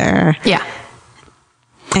supposed to be there. Yeah.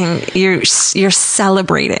 And you're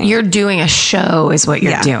celebrating. You're doing a show is what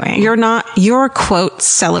you're doing. You're quote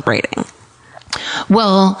celebrating.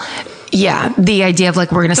 Well, yeah. The idea of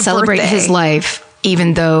like, we're going to celebrate birthday. his life,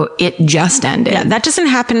 even though it just ended. Yeah, that doesn't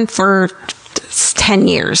happen for 10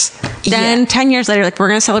 years. Then 10 years later, like, we're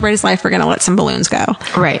going to celebrate his life. We're going to let some balloons go.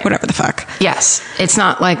 Right. Whatever the fuck. Yes. It's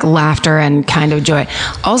not like laughter and kind of joy.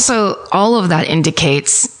 Also, all of that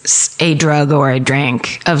indicates a drug or a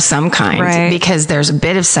drink of some kind. Right. Because there's a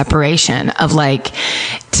bit of separation of like,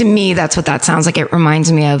 to me, that's what that sounds like. It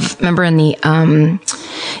reminds me of, remember that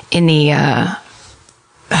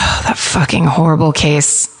fucking horrible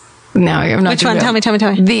case. No, I'm not. Which one? Tell me.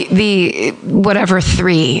 The whatever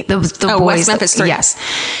 3. The boys. West Memphis 3. Yes.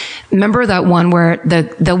 Remember that one where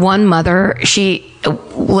the one mother, she,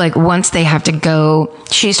 like, once they have to go,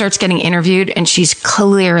 she starts getting interviewed and she's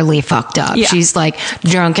clearly fucked up. Yeah. She's like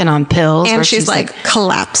drunk and on pills. And she's like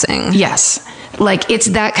collapsing. Yes. Like, it's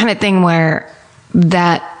that kind of thing where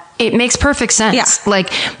it makes perfect sense. Yeah.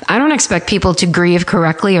 Like, I don't expect people to grieve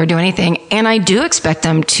correctly or do anything. And I do expect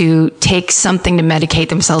them to take something to medicate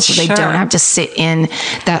themselves so they don't have to sit in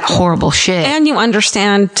that horrible shit. And you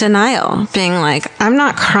understand denial, being like, I'm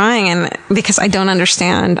not crying because I don't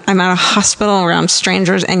understand. I'm at a hospital around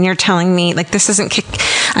strangers and you're telling me, like, this isn't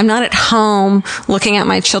I'm not at home looking at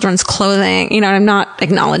my children's clothing. You know, I'm not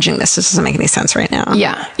acknowledging this. This doesn't make any sense right now.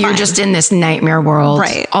 Yeah. You're just in this nightmare world.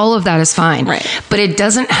 Right. All of that is fine. Right. But it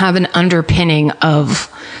doesn't have an underpinning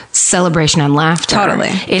of celebration and laughter. Totally.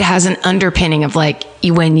 It has an underpinning of like,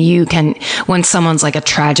 when someone's like a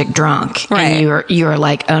tragic drunk, right, and you're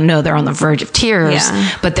like, oh no, they're on the verge of tears,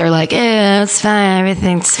 but they're like, it's fine,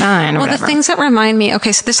 everything's fine. Well, the things that remind me,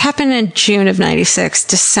 okay, so this happened in June of 96.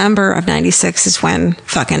 December of 96 is when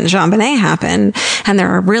fucking JonBenet happened. And there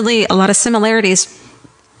are really a lot of similarities.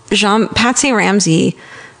 Patsy Ramsey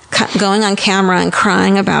going on camera and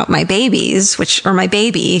crying about my babies, or my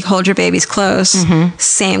baby, hold your babies close,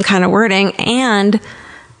 same kind of wording, and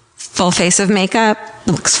full face of makeup,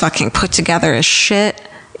 looks fucking put together as shit,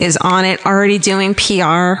 is on it, already doing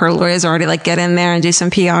PR. Her lawyers already like, get in there and do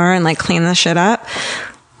some PR and like clean the shit up.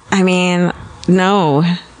 I mean, no,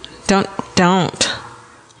 don't.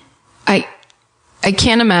 I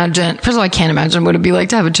can't imagine. First of all, I can't imagine what it'd be like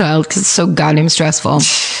to have a child because it's so goddamn stressful.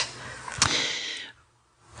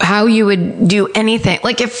 How you would do anything.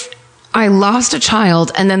 Like, if I lost a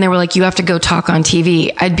child and then they were like, you have to go talk on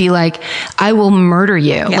TV, I'd be like, I will murder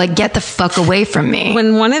you. Yeah. Like, get the fuck away from me.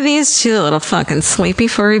 When one of these two little fucking sleepy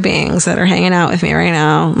furry beings that are hanging out with me right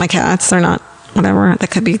now, my cats, they're not, whatever,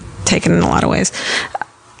 that could be taken in a lot of ways.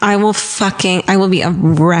 I will be a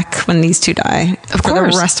wreck when these two die for the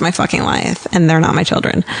rest of my fucking life, and they're not my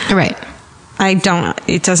children. Right.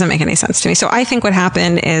 It doesn't make any sense to me. So I think what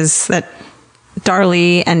happened is that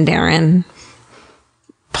Darlie and Darren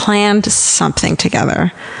planned something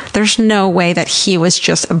together. There's no way that he was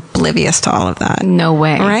just oblivious to all of that. No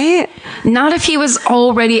way. Right? Not if he was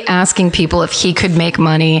already asking people if he could make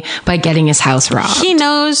money by getting his house robbed. He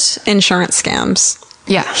knows insurance scams.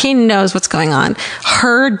 Yeah. He knows what's going on.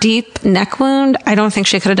 Her deep neck wound, I don't think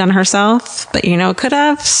she could have done herself, but could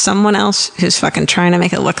have someone else who's fucking trying to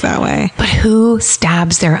make it look that way. But who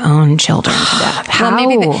stabs their own children to death? How?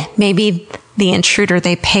 Well, maybe the intruder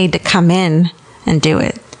they paid to come in and do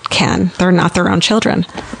it they're not their own children.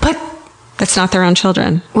 But it's not their own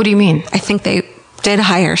children. What do you mean? I think they did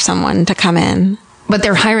hire someone to come in. But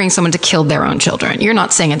they're hiring someone to kill their own children. You're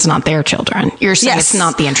not saying it's not their children. You're saying it's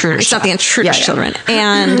not the intruder's It's not the intruder's children.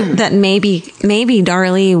 And that maybe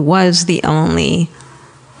Darlie was the only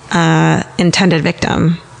intended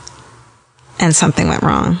victim and something went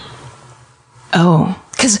wrong. Oh.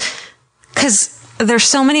 Because there's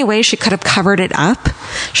so many ways she could have covered it up.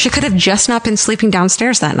 She could have just not been sleeping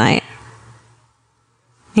downstairs that night.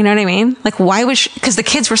 You know what I mean? Like, why was because the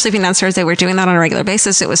kids were sleeping downstairs. They were doing that on a regular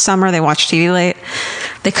basis. It was summer. They watched TV late.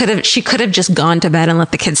 She could have just gone to bed and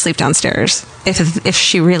let the kids sleep downstairs if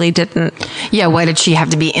she really didn't. Yeah. Why did she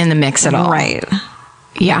have to be in the mix at all? Right.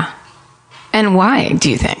 Yeah. And why do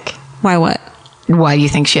you think? Why what? Why do you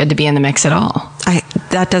think she had to be in the mix at all?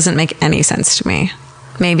 That doesn't make any sense to me.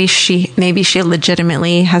 Maybe she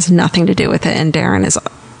legitimately has nothing to do with it and Darren is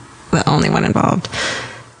the only one involved.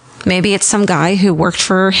 Maybe it's some guy who worked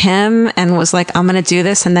for him and was like, I'm going to do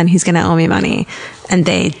this and then he's going to owe me money. And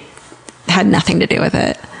they had nothing to do with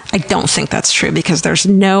it. I don't think that's true because there's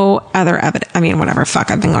no other evidence. I mean, whatever.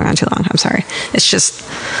 Fuck, I've been going on too long. I'm sorry. It's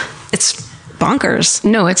bonkers.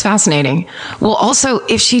 No, it's fascinating. Well, also,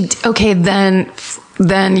 if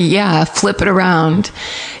then yeah, flip it around.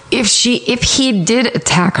 If he did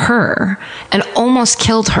attack her and almost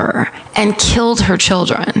killed her and killed her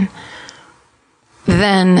children,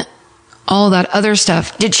 then all that other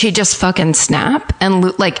stuff, did she just fucking snap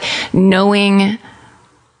and like knowing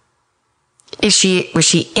was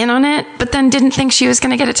she in on it, but then didn't think she was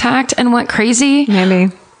going to get attacked and went crazy?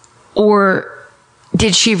 Maybe. Or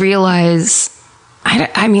did she realize,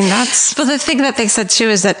 I mean, that's... But the thing that they said too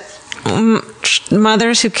is that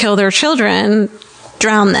mothers who kill their children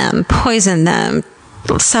drown them, poison them,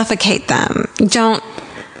 suffocate them. Don't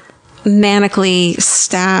manically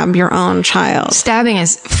stab your own child. Stabbing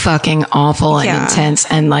is fucking awful and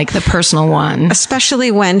intense, and like the personal one. Especially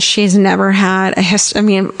when she's never had a history. I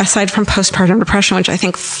mean, aside from postpartum depression, which I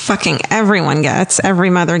think fucking everyone gets, every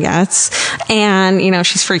mother gets. And,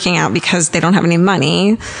 she's freaking out because they don't have any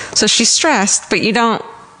money. So she's stressed, but you don't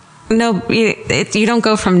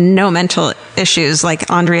go from no mental issues like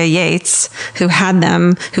Andrea Yates, who had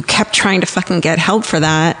them, who kept trying to fucking get help for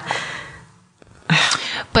that.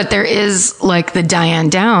 But there is like the Diane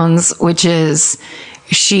Downs, which is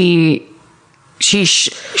she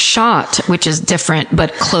shot, which is different,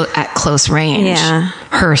 but at close range. Yeah.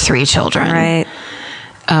 Her 3 children. Right.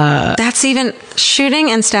 That's even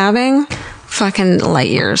shooting and stabbing, fucking light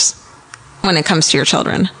years when it comes to your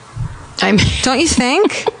children. Don't you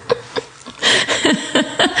think?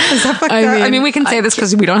 Is that fucked up? I mean, we can say this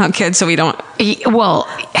because we don't have kids, so we don't. Well,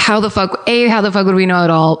 how the fuck would we know it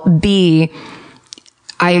all? B,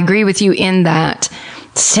 I agree with you in that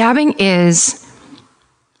stabbing is,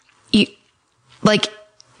 like,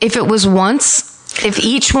 if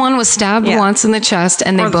each one was stabbed once in the chest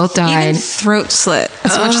and they both died. Even throat slit.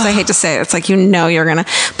 As much as I hate to say it, it's like, you're gonna.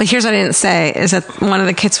 But here's what I didn't say, is that one of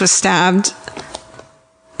the kids was stabbed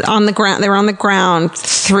on the ground. They were on the ground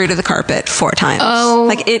through to the carpet 4 times. Oh.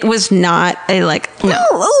 Like, it was not a like,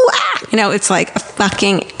 no. It's like a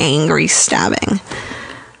fucking angry stabbing.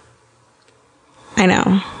 I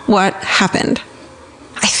know. What happened?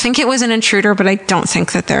 I think it was an intruder, but I don't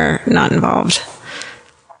think that they're not involved.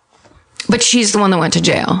 But she's the one that went to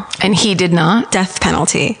jail and he did not? Death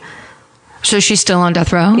penalty. So she's still on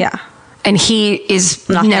death row? Yeah. And he is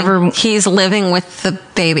never... He's living with the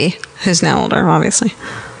baby, who's now older, obviously.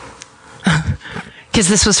 Because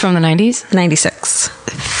this was from the 90s? 96.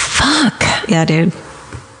 Fuck. Yeah, dude.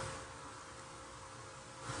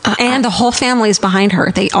 And the whole family's behind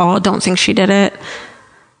her. They all don't think she did it.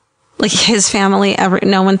 Like, his family,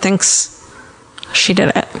 no one thinks she did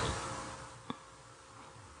it.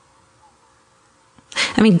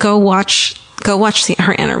 I mean, go watch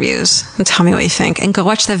her interviews and tell me what you think. And go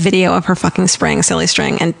watch the video of her fucking spraying silly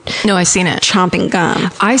string and... No, I've seen it. Chomping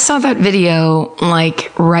gum. I saw that video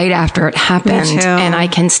like right after it happened. Me too. And I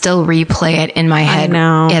can still replay it in my head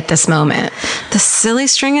at this moment. The silly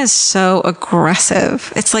string is so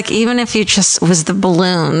aggressive. It's like, even if you just was the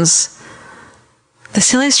balloons, the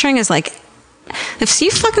silly string is like... If you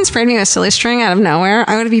fucking sprayed me with silly string out of nowhere,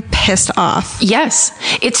 I would be pissed off. Yes.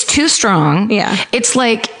 It's too strong. Yeah. It's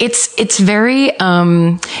like, it's very,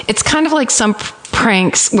 it's kind of like some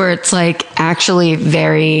pranks where it's like actually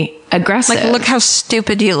very aggressive. Like, look how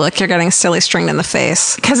stupid you look. You're getting silly stringed in the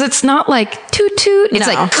face. Because it's not like toot toot. It's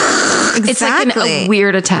like, exactly. It's like a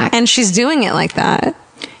weird attack. And she's doing it like that.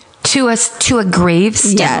 To a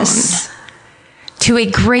gravestone. Yes. to a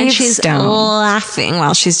And gravestone. she's laughing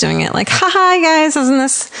while she's doing it. Like, haha, guys, isn't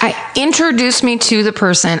this? Introduce me to the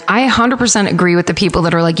person. I 100% agree with the people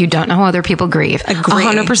that are like, you don't know how other people grieve. Agree.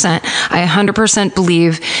 100%. I 100%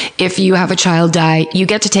 believe if you have a child die, you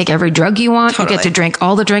get to take every drug you want. Totally. You get to drink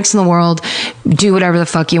all the drinks in the world, do whatever the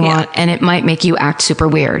fuck you want, and it might make you act super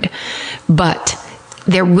weird. But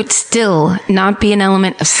there would still not be an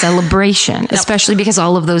element of celebration, especially because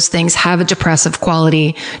all of those things have a depressive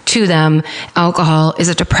quality to them. Alcohol is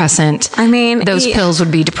a depressant. I mean, those pills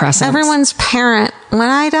would be depressants. Everyone's parent, when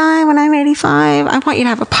I die, when I'm 85, I want you to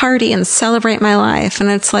have a party and celebrate my life. And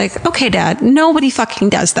it's like, okay, Dad, nobody fucking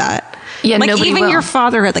does that. Yeah, like nobody even will. your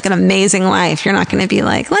father had like an amazing life. You're not going to be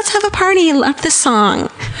like, let's have a party. Love this song.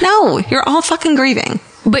 No, you're all fucking grieving.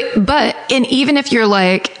 But, and even if you're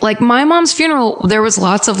like my mom's funeral, there was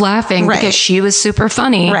lots of laughing Right. because she was super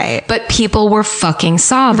funny. Right. But people were fucking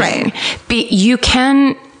sobbing. Right. You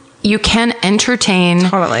can entertain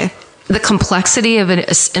Totally. the complexity of an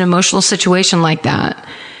emotional situation like that.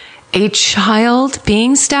 A child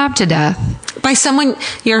being stabbed to death. By someone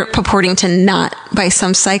you're purporting to not, by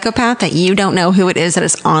some psychopath that you don't know who it is that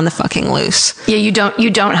is on the fucking loose. Yeah, you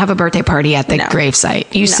don't have a birthday party at the No.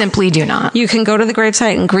 gravesite. You simply do not. You can go to the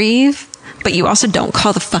gravesite and grieve, but you also don't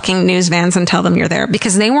call the fucking news vans and tell them you're there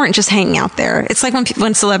because they weren't just hanging out there. It's like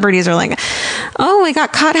when celebrities are like, oh, we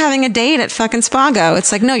got caught having a date at fucking Spago.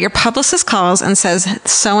 It's like, no, your publicist calls and says,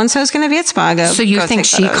 so-and-so's going to be at Spago. So you Go think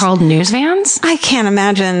take she photos. called news vans? I can't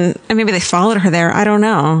imagine. And maybe they followed her there. I don't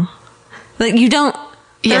know. Like you don't,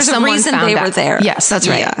 there's a someone reason found they out. were there. Yes, that's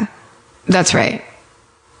right. Yeah. That's right.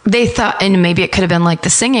 They thought, and maybe it could have been like the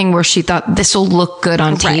singing where she thought this will look good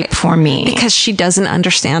on tape Right. for me. Because she doesn't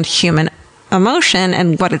understand human emotion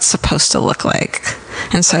and what it's supposed to look like.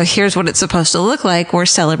 And so here's what it's supposed to look like. We're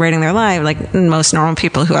celebrating their life. Like most normal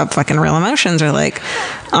people who have fucking real emotions are like,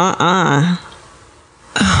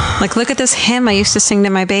 like, look at this hymn I used to sing to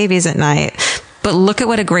my babies at night. But look at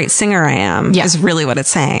what a great singer I am, Yeah. is really what it's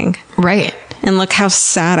saying. Right. And look how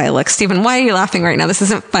sad I look. Stephen, why are you laughing right now? This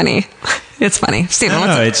isn't funny. It's funny. Stephen, No,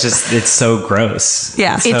 what's no, it's so gross.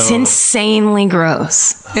 Yeah. It's So, insanely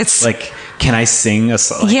gross. It's like, can I sing a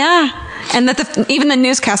song? yeah. And that even the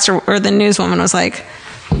newscaster or the newswoman was like,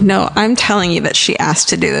 no, I'm telling you that she asked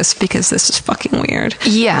to do this because this is fucking weird.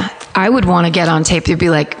 Yeah. I would want to get on tape to be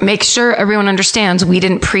like, make sure everyone understands we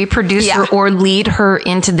didn't pre-produce Yeah. her or lead her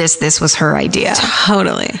into this. This was her idea.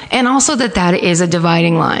 Totally. And also that is a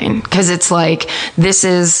dividing line because it's like, this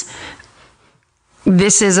is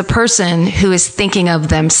a person who is thinking of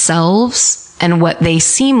themselves and what they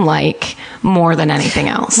seem like more than anything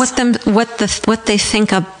else. What they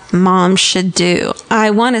think a mom should do.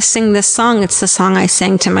 I want to sing this song. It's the song I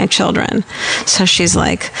sang to my children. So she's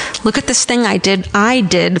like, look at this thing I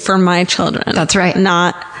did for my children. That's right.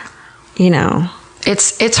 Not,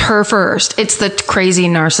 It's her first. It's the crazy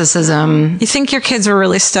narcissism. You think your kids were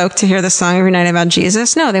really stoked to hear the song every night about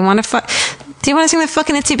Jesus? No, they want to do you want to sing the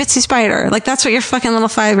fucking Itsy Bitsy Spider? Like, that's what your fucking little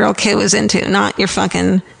 5-year-old kid was into, not your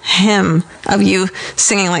fucking hymn of you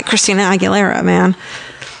singing like Christina Aguilera, man.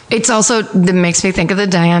 It's also, that makes me think of the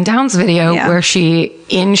Diane Downs video where she,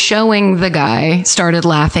 in showing the guy, started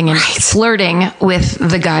laughing and flirting with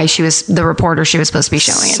the guy the reporter she was supposed to be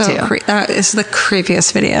showing it to. That is the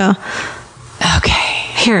creepiest video. Okay.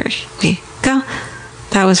 Here we go.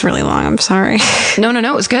 That was really long. I'm sorry. No,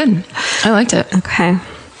 it was good. I liked it. Okay.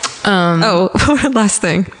 Last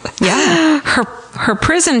thing. Yeah. Her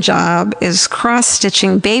prison job is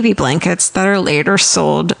cross-stitching baby blankets that are later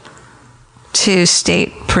sold to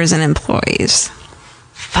state prison employees.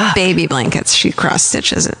 Fuck. Baby blankets. She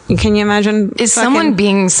cross-stitches it. Can you imagine? Is someone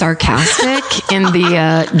being sarcastic in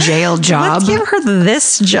the jail job? Let's give her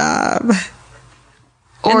this job.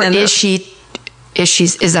 Or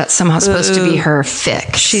is that somehow supposed to be her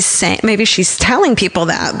fix? She's saying, maybe she's telling people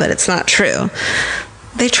that, but it's not true.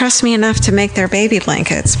 They trust me enough to make their baby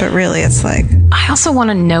blankets, but really it's like... I also want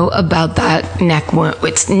to know about that neck wound.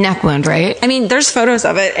 It's neck wound, right? I mean, there's photos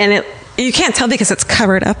of it, and you can't tell because it's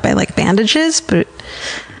covered up by like bandages, but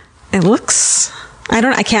it looks...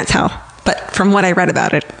 I can't tell. But from what I read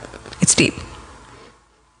about it, it's deep.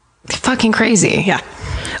 Fucking crazy. Yeah.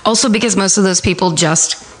 Also because most of those people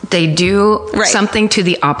they do something to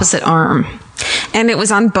the opposite arm. And it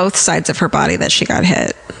was on both sides of her body that she got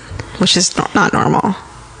hit, which is not normal.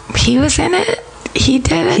 He was in it? He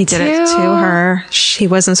did it He did it to her. She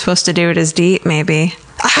wasn't supposed to do it as deep, maybe.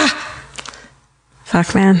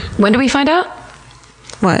 Fuck, man. When do we find out?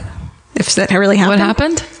 What? If that really happened? What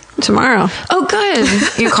happened? Tomorrow. Oh,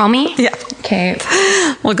 good. You call me? Yeah. Okay.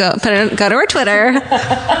 We'll go to our Twitter.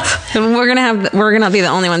 And we're gonna be the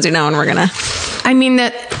only ones who know, and we're gonna... I mean,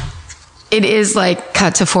 it is like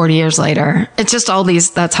cut to 40 years later. It's just all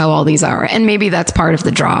these, that's how all these are. And maybe that's part of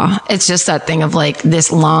the draw. It's just that thing of like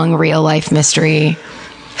this long real life mystery.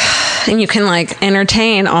 And you can like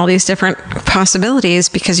entertain all these different possibilities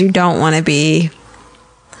because you don't want to be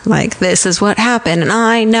like, this is what happened and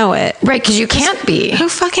I know it. Right, because you can't be. Who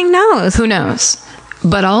fucking knows? Who knows?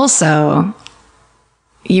 But also,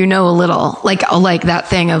 you know a little. Like that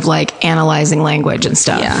thing of like analyzing language and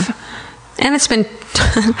stuff. Yeah. And it's been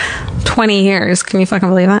 20 years. Can you fucking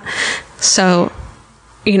believe that? So,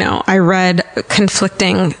 you know, I read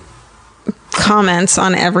conflicting comments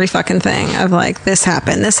on every fucking thing of like, this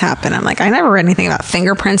happened. I'm like, I never read anything about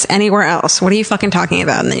fingerprints anywhere else. What are you fucking talking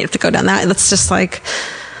about? And then you have to go down that. It's just like...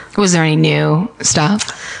 Was there any new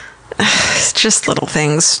stuff? It's just little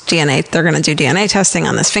things. DNA. They're going to do DNA testing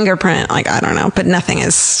on this fingerprint. Like, I don't know, but nothing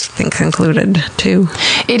has been concluded too.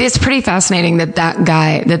 It is pretty fascinating that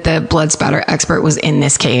guy, that the blood spatter expert was in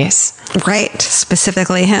this case. Right.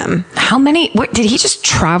 Specifically him. How many, did he just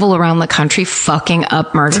travel around the country fucking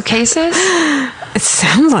up murder cases? It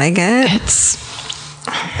sounds like it. It's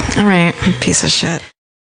all right. Piece of shit.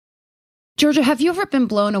 Georgia, have you ever been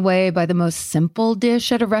blown away by the most simple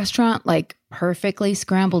dish at a restaurant, like perfectly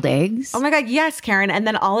scrambled eggs? Oh my God, yes, Karen. And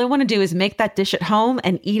then all I want to do is make that dish at home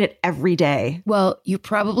and eat it every day. Well, you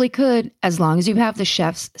probably could, as long as you have the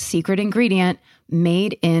chef's secret ingredient,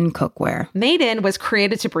 Made in Cookware. Made in was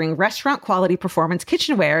created to bring restaurant quality performance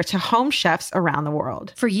kitchenware to home chefs around the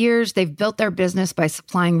world. For years, they've built their business by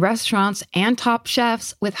supplying restaurants and top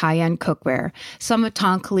chefs with high-end cookware. Some of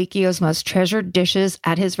Tom Colicchio's most treasured dishes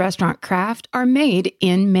at his restaurant Craft are made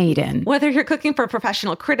in Made in. Whether you're cooking for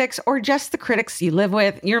professional critics or just the critics you live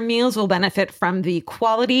with, your meals will benefit from the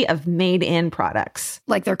quality of Made in products.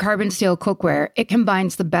 Like their carbon steel cookware, it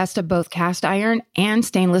combines the best of both cast iron and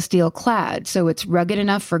stainless steel clad, so it's rugged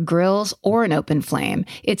enough for grills or an open flame.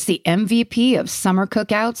 It's the MVP of summer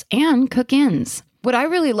cookouts and cook-ins. What I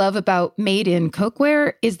really love about Made in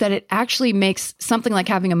Cookware is that it actually makes something like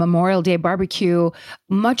having a Memorial Day barbecue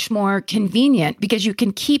much more convenient because you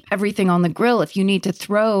can keep everything on the grill. If you need to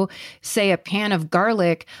throw, say, a pan of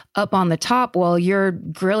garlic up on the top while you're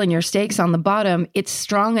grilling your steaks on the bottom, it's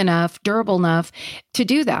strong enough, durable enough to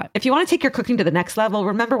do that. If you want to take your cooking to the next level,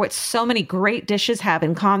 remember what so many great dishes have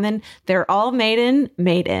in common. They're all made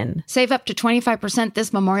in. Save up to 25%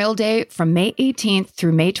 this Memorial Day from May 18th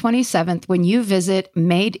through May 27th when you visit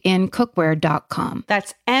madeincookware.com.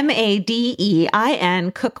 That's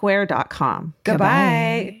MADEIN cookware.com.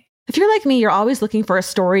 Goodbye. If you're like me, you're always looking for a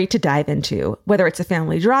story to dive into. Whether it's a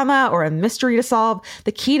family drama or a mystery to solve,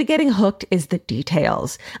 the key to getting hooked is the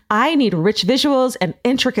details. I need rich visuals and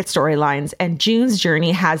intricate storylines, and June's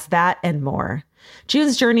Journey has that and more.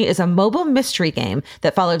 June's Journey is a mobile mystery game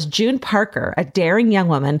that follows June Parker, a daring young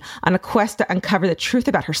woman, on a quest to uncover the truth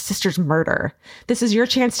about her sister's murder. This is your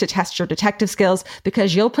chance to test your detective skills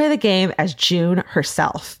because you'll play the game as June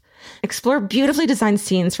herself. Explore beautifully designed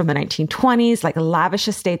scenes from the 1920s, like lavish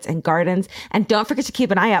estates and gardens, and don't forget to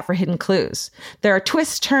keep an eye out for hidden clues. There are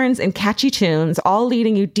twists, turns, and catchy tunes, all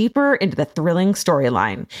leading you deeper into the thrilling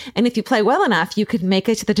storyline. And if you play well enough, you could make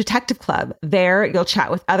it to the Detective Club. There, you'll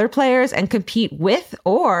chat with other players and compete with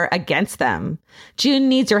or against them. June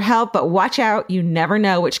needs your help, but watch out, you never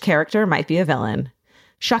know which character might be a villain.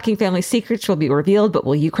 Shocking family secrets will be revealed, but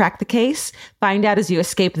will you crack the case? Find out as you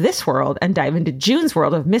escape this world and dive into June's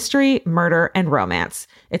world of mystery, murder, and romance.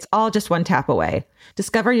 It's all just one tap away.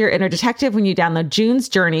 Discover your inner detective when you download June's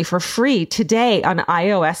Journey for free today on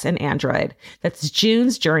iOS and Android. That's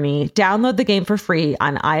June's Journey. Download the game for free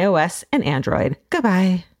on iOS and Android.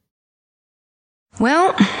 Goodbye.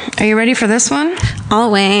 Well, are you ready for this one?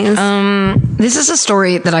 Always. This is a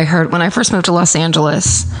story that I heard when I first moved to Los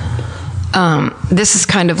Angeles. This is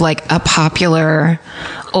kind of like a popular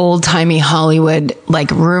old-timey Hollywood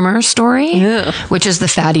like rumor story, which is the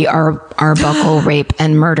Fatty Arbuckle rape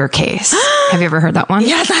and murder case. Have you ever heard that one?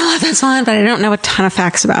 Yes, I love this one, but I don't know a ton of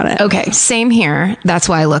facts about it. Okay, same here. That's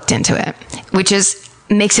why I looked into it, which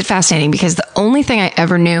makes it fascinating because the only thing I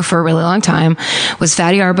ever knew for a really long time was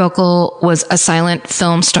Fatty Arbuckle was a silent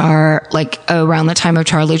film star, like around the time of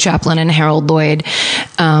Charlie Chaplin and Harold Lloyd.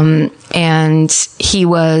 And he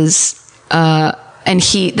was,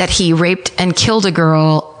 that he raped and killed a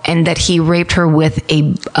girl and that he raped her with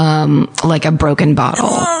like a broken bottle.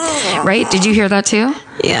 Right? Did you hear that too?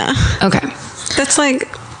 Yeah. Okay. That's like,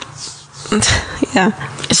 yeah.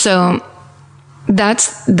 So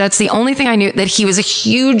that's the only thing I knew, that he was a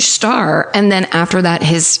huge star. And then after that,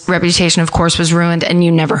 his reputation, of course, was ruined and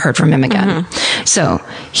you never heard from him again. Mm-hmm. So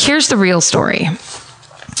here's the real story.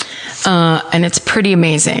 and it's pretty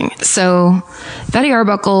amazing. So Fatty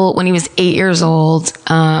Arbuckle, when he was 8 years old,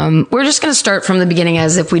 we're just going to start from the beginning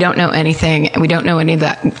as if we don't know anything and we don't know any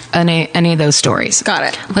of those stories. Got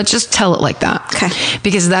it. Let's just tell it like that. Okay.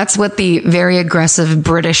 Because that's what the very aggressive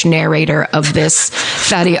British narrator of this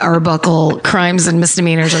Fatty Arbuckle crimes and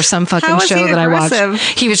misdemeanors or some fucking show that I watched,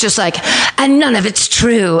 he was just like, and none of it's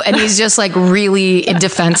true. And he's just like really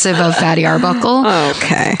defensive of Fatty Arbuckle.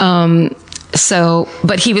 Okay. So,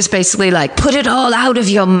 but he was basically like, put it all out of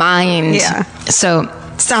your mind. Yeah. So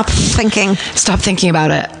Stop thinking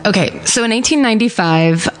about it. Okay. So in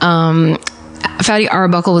 1895, Fatty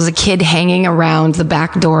Arbuckle was a kid hanging around the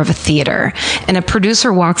back door of a theater, and a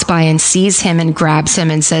producer walks by and sees him and grabs him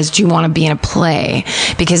and says, do you want to be in a play?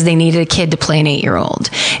 Because they needed a kid to play an 8-year-old.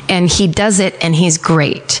 And he does it, and he's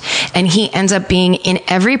great. And he ends up being in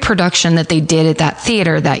every production that they did at that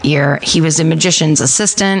theater that year. He was a magician's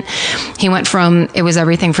assistant. He went from, it was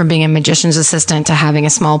everything from being a magician's assistant to having a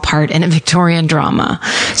small part in a Victorian drama.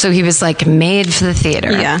 So he was like made for the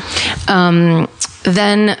theater. Yeah.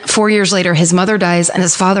 Then 4 years later, his mother dies and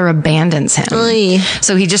his father abandons him. Oy.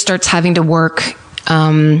 So he just starts having to work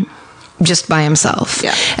just by himself.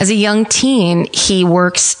 Yeah. As a young teen, he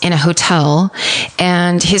works in a hotel,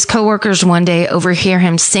 and his coworkers one day overhear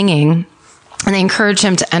him singing, and they encourage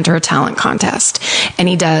him to enter a talent contest. And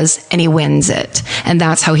he does, and he wins it. And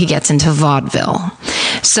that's how he gets into vaudeville.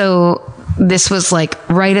 So this was like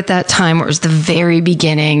right at that time where it was the very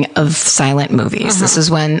beginning of silent movies. This is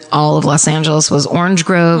when all of Los Angeles was orange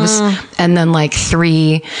groves, and then like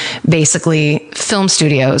 3 basically film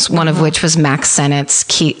studios, one of which was Max Sennett's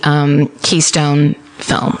Keystone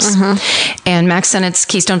Films. And Max Sennett's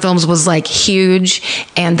Keystone Films was like huge,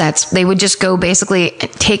 and they would just go basically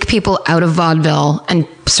take people out of vaudeville and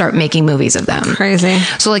start making movies of them. Crazy.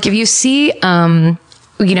 So like if you see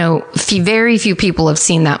very few people have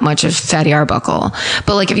seen that much of Fatty Arbuckle,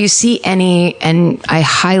 but like if you see any, and I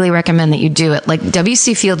highly recommend that you do it, like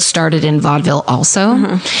W.C. Fields started in vaudeville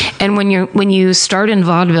also. And when you start in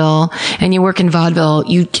vaudeville and you work in vaudeville,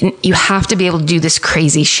 you have to be able to do this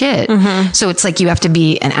crazy shit. So it's like you have to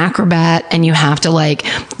be an acrobat, and you have to like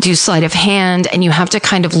do sleight of hand, and you have to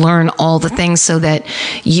kind of learn all the things so that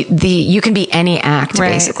you can be any act,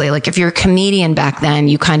 basically. Like if you're a comedian back then,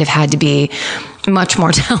 you kind of had to be much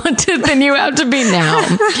more talented than you have to be now.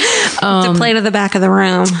 To play to the back of the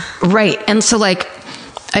room. Right. And so like,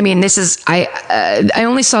 I mean, this is, I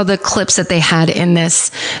only saw the clips that they had in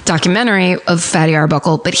this documentary of Fatty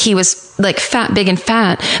Arbuckle, but he was like big and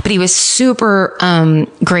fat, but he was super,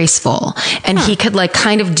 graceful, and he could like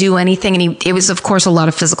kind of do anything. And it was of course a lot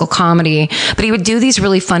of physical comedy, but he would do these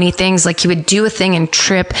really funny things. Like he would do a thing and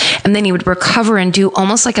trip, and then he would recover and do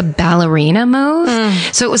almost like a ballerina move.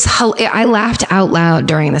 So it was, I laughed out loud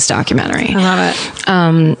during this documentary. I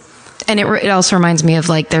love it. And it also reminds me of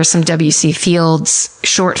like, there's some W.C. Fields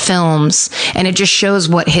short films, and it just shows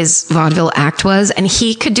what his vaudeville act was. And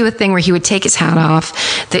he could do a thing where he would take his hat off.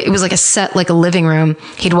 It was like a set, like a living room.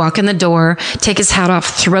 He'd walk in the door, take his hat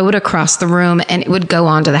off, throw it across the room, and it would go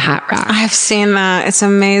onto the hat rack. I've seen that. It's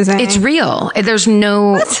amazing. It's real. There's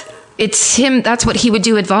no... What? It's him. That's what he would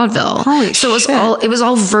do at vaudeville. Holy so shit. It was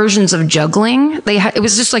all versions of juggling. It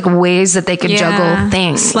was just like ways that they could juggle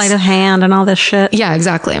things. Sleight of hand and all this shit. Yeah,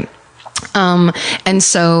 exactly. And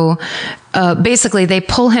so, basically they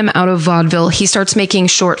pull him out of vaudeville. He starts making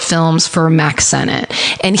short films for Max Sennett,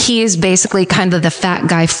 and he is basically kind of the fat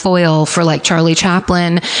guy foil for like Charlie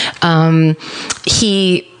Chaplin.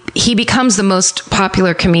 He becomes the most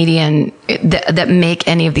popular comedian that make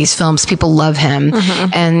any of these films. People love him.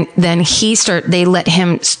 And then they let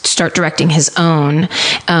him start directing his own.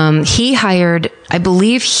 He hired, I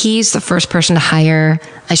believe he's the first person to hire,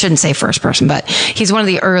 I shouldn't say first person, but he's one of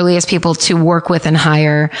the earliest people to work with and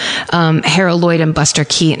hire Harold Lloyd and Buster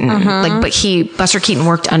Keaton. Buster Keaton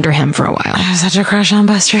worked under him for a while. I have such a crush on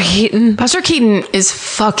Buster Keaton. Buster Keaton is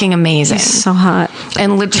fucking amazing. He's so hot.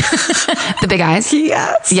 And the big eyes.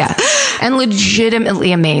 Yes. Yeah. And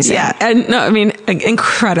legitimately amazing. Yeah. And no, I mean,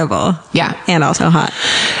 incredible. Yeah. And also hot.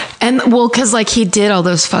 And well, cause like he did all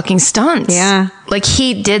those fucking stunts. Yeah. Like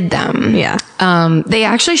he did them. Yeah. They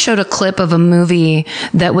actually showed a clip of a movie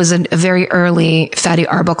that was a very early Fatty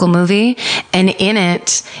Arbuckle movie. And in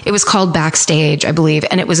it was called Backstage, I believe.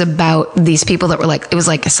 And it was about these people that were like, it was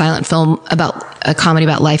like a silent film about a comedy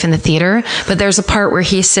about life in the theater. But there's a part where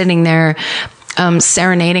he's sitting there,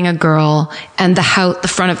 serenading a girl, and the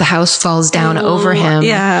front of the house falls down over him.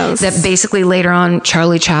 Yes. That basically later on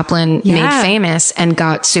Charlie Chaplin made famous and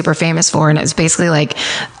got super famous for, and it's basically like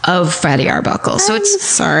of Fatty Arbuckle. So it's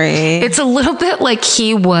sorry. It's a little bit like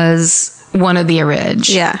he was one of the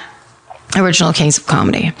original. Yeah. Original Kings of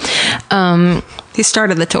Comedy. He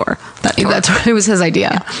started the tour. It was his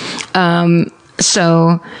idea.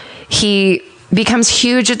 So he becomes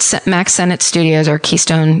huge at Max Sennett Studios or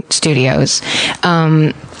Keystone Studios.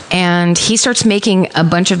 And he starts making a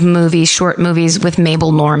bunch of short movies with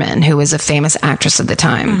Mabel Normand, who was a famous actress at the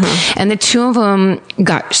time. And the two of them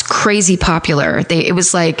got crazy popular. It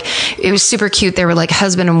was super cute. They were like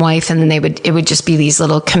husband and wife, and then it would just be these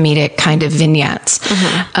little comedic kind of vignettes.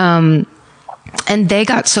 And they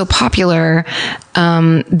got so popular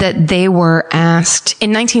that they were asked,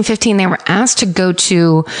 in 1915, they were asked to go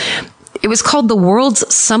to, it was called the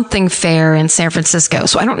World's Something Fair in San Francisco.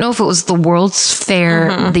 So I don't know if it was the World's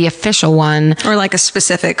Fair, the official one. Or like a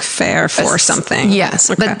specific fair for something.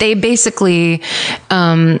 Yes. Okay. But they basically,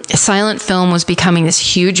 silent film was becoming this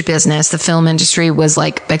huge business. The film industry was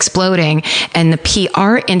like exploding, and the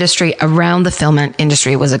PR industry around the film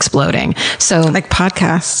industry was exploding. So like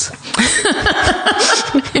podcasts.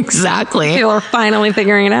 Exactly. People are finally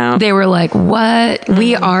figuring it out. They were like, what?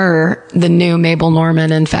 We are the new Mabel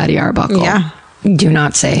Normand and Fatty Arbuckle. Yeah. Do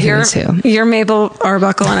not say who's who. You're Mabel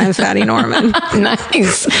Arbuckle and I'm Fatty Normand.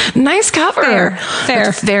 Nice cover. Fair.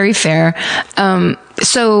 It's very fair.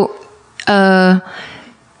 So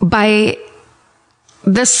by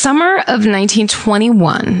the summer of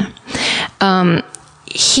 1921,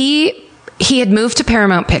 he had moved to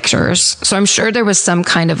Paramount Pictures. So I'm sure there was some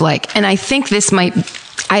kind of and I think this might,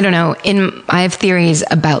 I don't know, I have theories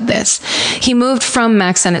about this. He moved from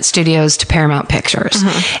Max Sennett Studios to Paramount Pictures,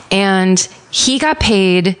 and he got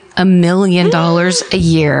paid $1 million a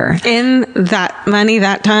year. In that money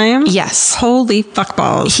that time? Yes. Holy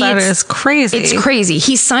fuckballs. That is crazy. It's crazy.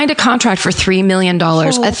 He signed a contract for $3 million, a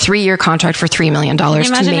 3-year contract for $3 million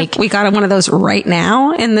to make. If we got one of those right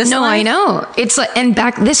now in this No, life? I know. It's and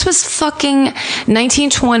this was fucking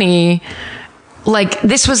 1920.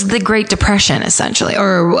 This was the Great Depression, essentially,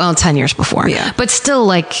 or 10 years before. Yeah. But still,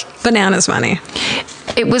 bananas money.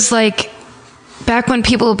 It was back when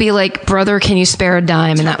people would be like, brother, can you spare a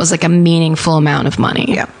dime? And that was a meaningful amount of money.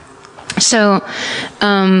 Yeah. So,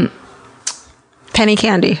 penny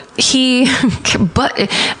candy.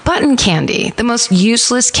 Button candy, the most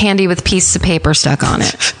useless candy with pieces of paper stuck on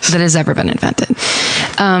it that has ever been invented.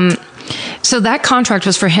 So that contract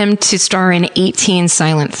was for him to star in 18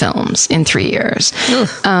 silent films in 3 years.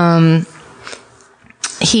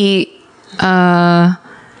 He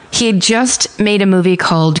had just made a movie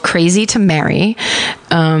called Crazy to Marry.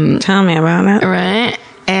 Tell me about it. Right.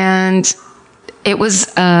 And it was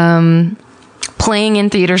playing in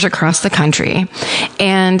theaters across the country.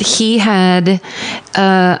 And he had,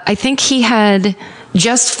 I think he had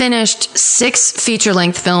just finished 6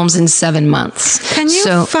 feature-length films in 7 months. Can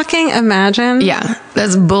you fucking imagine? Yeah,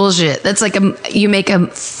 that's bullshit. That's you make a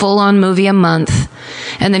full-on movie a month,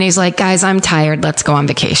 and then he's like, guys, I'm tired. Let's go on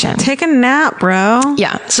vacation. Take a nap, bro.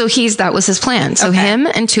 Yeah, so that was his plan. So him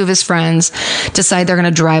and 2 of his friends decide they're going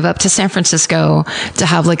to drive up to San Francisco to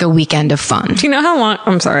have a weekend of fun. Do you know how long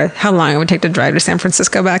it would take to drive to San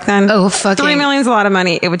Francisco back then? Oh, fucking. $3 million is a lot of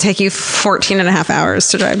money. It would take you 14 and a half hours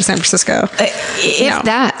to drive to San Francisco. If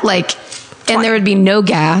that, and there would be no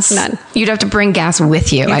gas. None. You'd have to bring gas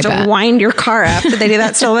with you, I bet. You have to wind your car up. Did they do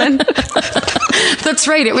that still then? That's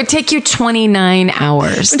right. It would take you 29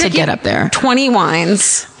 hours to get up there. 20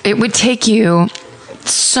 winds. It would take you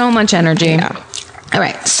so much energy. Yeah. All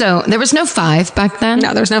right. So there was no 5 back then.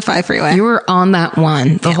 No, there was no 5 freeway. You were on that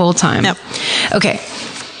one the whole time. Yep. Okay.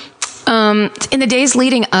 In the days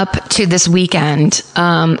leading up to this weekend,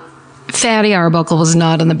 Fatty Arbuckle was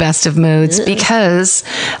not in the best of moods because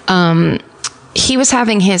he was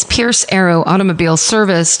having his Pierce Arrow automobile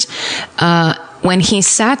serviced when he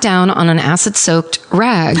sat down on an acid-soaked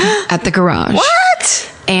rag at the garage.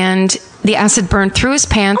 What? And the acid burned through his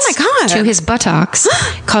pants to his buttocks,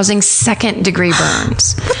 causing 2nd-degree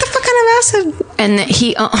burns. What the fuck kind of acid? And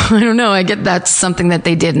I don't know, I get that's something that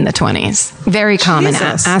they did in the 20s. Very common.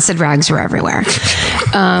 Acid rags were everywhere.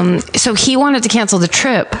 So he wanted to cancel the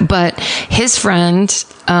trip, but his friend,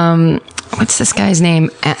 what's this guy's name?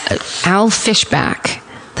 Al Fishback.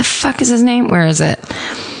 The fuck is his name? Where is it?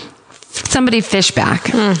 Somebody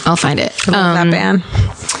Fishback. I'll find it. That band.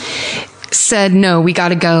 Said, no, we got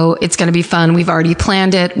to go. It's going to be fun. We've already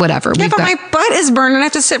planned it. Whatever. Yeah, my butt is burning. I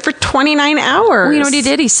have to sit for 29 hours. Well, you know what he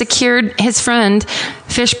did? He secured his friend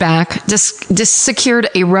Fishback, just secured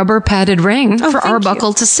a rubber padded ring for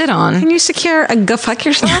Arbuckle to sit on. Can you secure a go fuck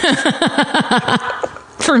yourself?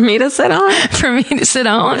 For me to sit on? For me to sit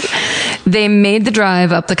on. They made the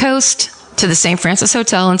drive up the coast to the St. Francis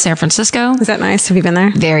Hotel in San Francisco. Is that nice? Have you been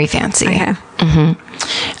there? Very fancy. Okay.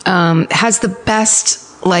 Mm-hmm. Has the best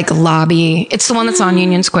like lobby. It's the one that's on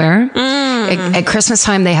Union Square. At Christmas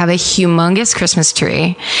time, they have a humongous Christmas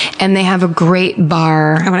tree, and they have a great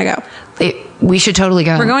bar. I want to go. We should totally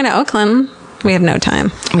go. We're going to Oakland. We have no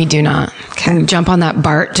time. We do not. Okay. We jump on that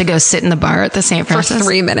BART to go sit in the bar at the St. Francis. For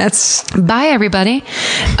 3 minutes. Bye, everybody.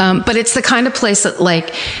 But it's the kind of place that,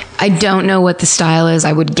 like, I don't know what the style is.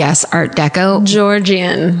 I would guess Art Deco.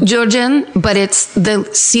 Georgian. But it's, the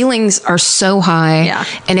ceilings are so high. Yeah.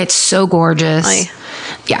 And it's so gorgeous.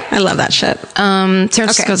 Yeah. I love that shit. San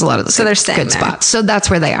Francisco's a lot of the they're staying good there. spots. So that's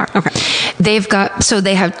where they are. Okay.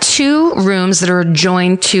 They have 2 rooms that are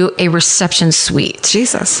adjoined to a reception suite.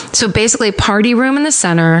 Jesus. So basically a party room in the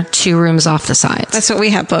center, 2 rooms off the sides. That's what we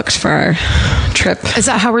have booked for our trip. Is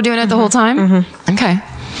that how we're doing it the whole time? Mm-hmm. Okay.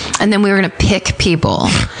 And then we were going to pick people.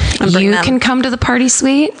 You can come to the party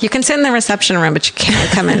suite. You can sit in the reception room, but you can't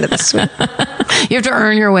come into the suite. You have to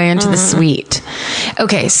earn your way into the suite.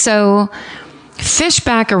 Okay, so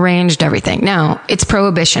Fishback arranged everything. Now, it's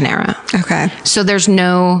Prohibition era. Okay. So there's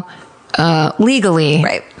no, legally,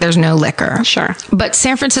 right, there's no liquor. Sure. But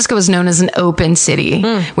San Francisco is known as an open city,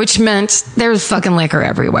 which meant there's fucking liquor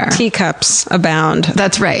everywhere. Teacups abound.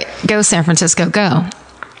 That's right. Go San Francisco, go.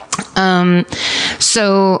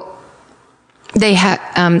 So they had,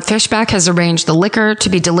 Fishback has arranged the liquor to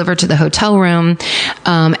be delivered to the hotel room.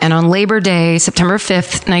 And on Labor Day, September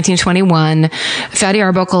 5th, 1921, Fatty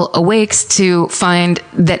Arbuckle awakes to find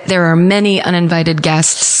that there are many uninvited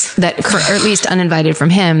guests or at least uninvited from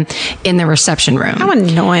him in the reception room. How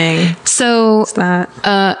annoying. So, What's that?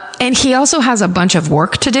 And he also has a bunch of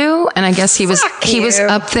work to do. And I guess he was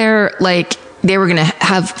up there, like, they were going to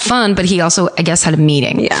have fun, but he also, I guess, had a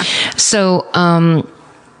meeting. Yeah. So,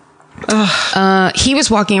 he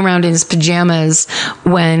was walking around in his pajamas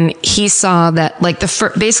when he saw that, like,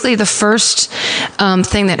 basically the first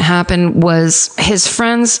thing that happened was his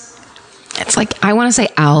friends. It's like, I want to say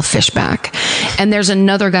Al Fishback, and there's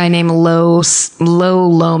another guy named Low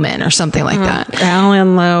Loman or something like that. Al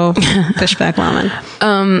and Low Fishback Loman.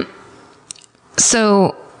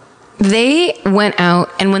 So they went out,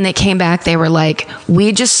 and when they came back, they were like,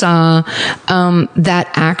 we just saw that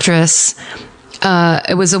actress.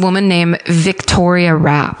 It was a woman named Victoria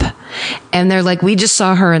Rapp. And they're like, we just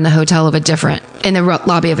saw her in the in the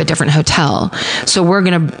lobby of a different hotel. So we're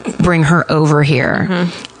going to bring her over here.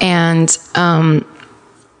 And,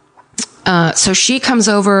 so she comes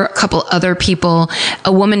over, a couple other people,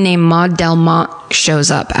 a woman named Maud Delmont shows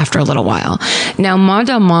up after a little while. Now, Maud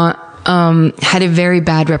Delmont, had a very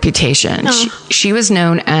bad reputation. She was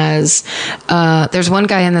known as, there's one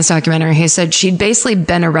guy in this documentary who said she'd basically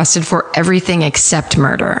been arrested for everything except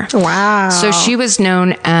murder. Wow. So she was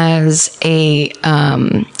known as a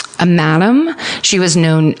madam. She was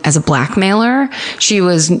known as a blackmailer. She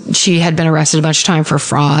had been arrested a bunch of time for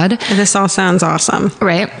fraud. This all sounds awesome.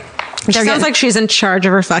 Right? She sounds like she's in charge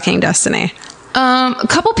of her fucking destiny. A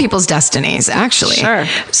couple people's destinies, actually. Sure.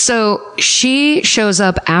 So she shows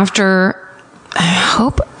up after,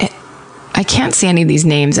 I can't see any of these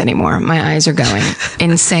names anymore. My eyes are going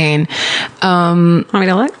insane. Want me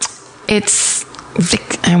to look? It's,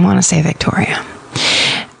 I want to say Victoria.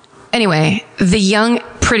 Anyway, the young,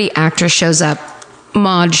 pretty actress shows up.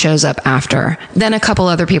 Maud shows up after. Then a couple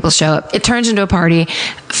other people show up. It turns into a party.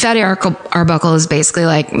 Fatty Arbuckle is basically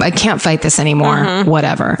like, I can't fight this anymore,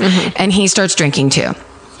 whatever. And he starts drinking too.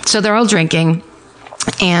 So they're all drinking.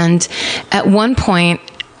 And at one point,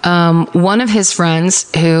 one of his friends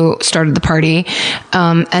who started the party,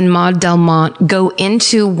 and Maud Delmont go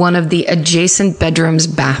into one of the adjacent bedrooms'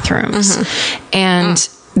 bathrooms. And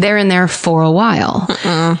they're in there for a while.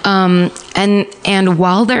 And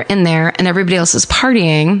while they're in there and everybody else is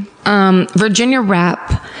partying, Virginia Rapp,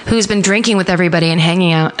 who's been drinking with everybody and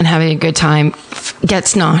hanging out and having a good time,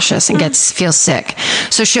 gets nauseous and feels sick.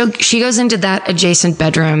 So she goes into that adjacent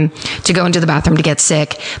bedroom to go into the bathroom to get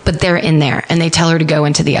sick, but they're in there and they tell her to go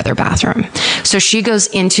into the other bathroom. So she goes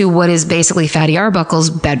into what is basically Fatty Arbuckle's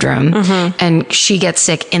bedroom, and she gets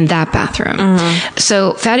sick in that bathroom.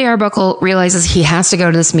 So Fatty Arbuckle realizes he has to go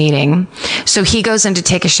to this meeting. So he goes in to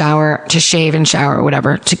take a shower, to shave and shower or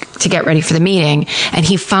whatever, to get ready for the meeting. And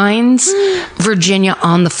he finds Virginia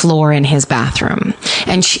on the floor in his bathroom.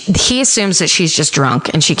 And he assumes that she's just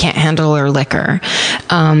drunk and she can't handle her liquor.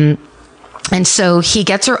 And so he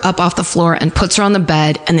gets her up off the floor and puts her on the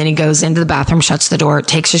bed, and then he goes into the bathroom, shuts the door,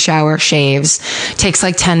 takes a shower, shaves, takes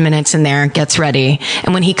like 10 minutes in there, gets ready.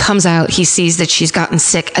 And when he comes out, he sees that she's gotten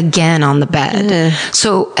sick again on the bed.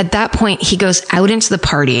 So at that point, he goes out into the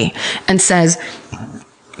party and says,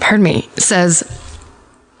 I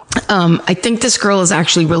think this girl is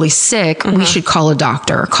actually really sick. We should call a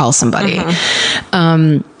doctor or call somebody.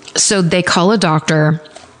 So they call a doctor,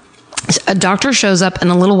 A doctor shows up, and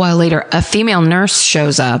a little while later, a female nurse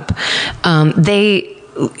shows up. They,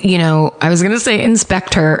 I was going to say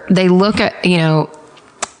inspect her. They look at, give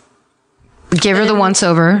her the once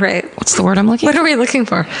over. Right. What's the word I'm looking for? What are we looking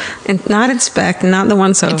for? Not inspect, not the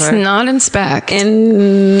once over. It's not inspect.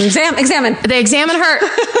 Examine. They examine her.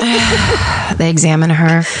 They examine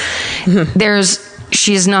her. There's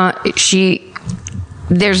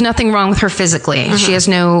nothing wrong with her physically. She has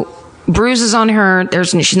no bruises on her.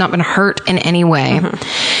 She's not been hurt in any way.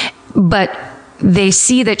 But they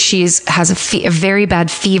see that has a very bad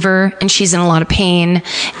fever, and she's in a lot of pain,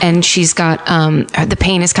 and she's got the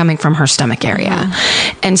pain is coming from her stomach area.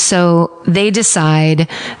 And so they decide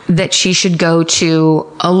that she should go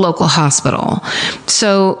to a local hospital.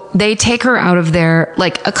 So they take her out of there.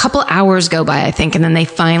 Like a couple hours go by, I think, and then they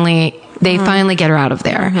finally get her out of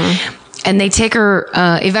there. And they take her,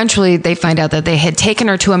 eventually they find out that they had taken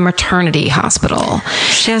her to a maternity hospital.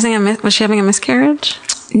 Was she having a miscarriage?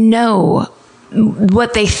 No.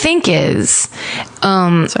 What they think is,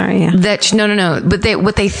 that no. But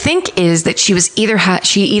what they think is that she was either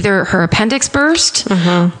her appendix burst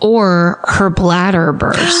or her bladder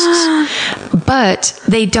burst. But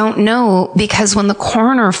they don't know, because when the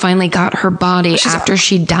coroner finally got her body after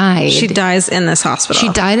she died, she dies in this hospital. She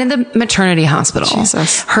died in the maternity hospital.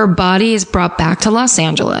 Jesus. Her body is brought back to Los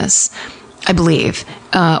Angeles, I believe,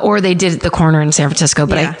 or they did the coroner in San Francisco,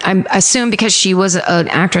 but I assume because she was an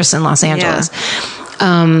actress in Los Angeles.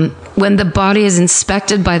 When the body is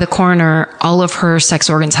inspected by the coroner, all of her sex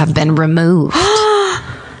organs have been removed.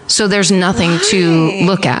 So there's nothing to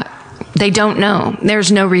look at. They don't know.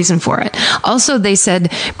 There's no reason for it. Also, they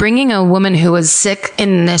said bringing a woman who was sick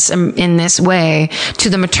in this way to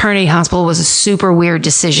the maternity hospital was a super weird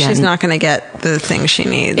decision. She's not going to get the thing she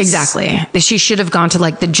needs. Exactly. She should have gone to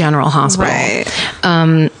like the general hospital. Right.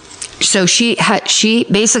 So she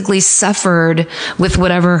basically suffered with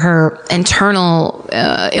whatever her internal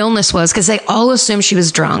illness was, because they all assumed she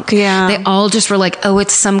was drunk. Yeah. They all just were like, oh,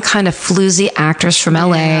 it's some kind of floozy actress from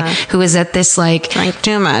LA who is at this drank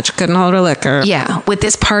too much, couldn't hold her liquor. Yeah, with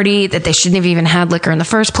this party that they shouldn't have even had liquor in the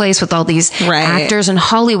first place, with all these actors and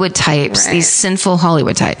Hollywood types, these sinful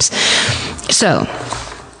Hollywood types. So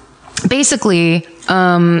basically,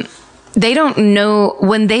 they don't know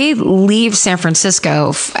when they leave San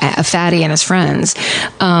Francisco, Fatty and his friends,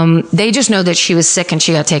 they just know that she was sick and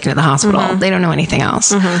she got taken to the hospital. They don't know anything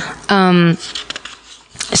else.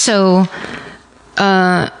 So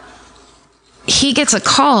he gets a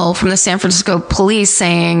call from the San Francisco police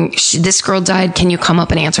saying, this girl died. Can you come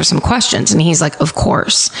up and answer some questions? And he's like, of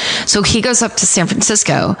course. So he goes up to San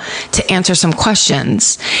Francisco to answer some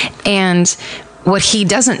questions. And what he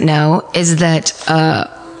doesn't know is that,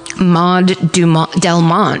 Maud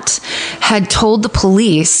Delmont had told the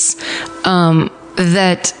police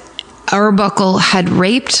that Arbuckle had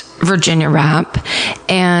raped Virginia Rapp,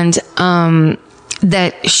 and that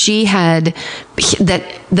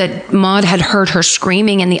Maud had heard her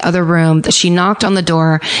screaming in the other room, that she knocked on the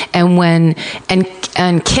door and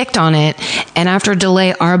kicked on it, and after a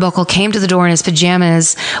delay, Arbuckle came to the door in his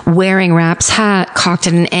pajamas, wearing Rapp's hat, cocked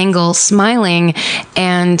at an angle, smiling,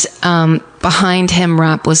 and behind him,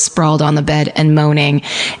 Rapp was sprawled on the bed and moaning.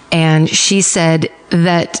 And she said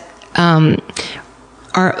that Fatty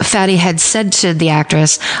had said to the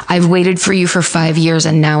actress, I've waited for you for 5 years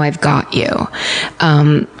and now I've got you.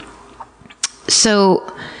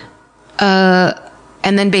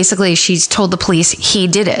 And then basically she's told the police he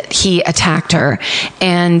did it. He attacked her,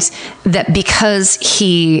 and that because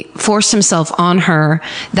he forced himself on her,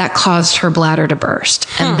 that caused her bladder to burst.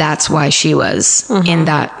 And that's why she was in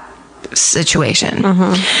that situation.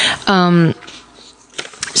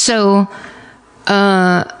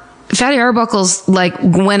 Fatty Arbuckle's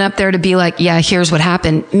went up there to be like, yeah, here's what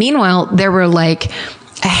happened. Meanwhile, there were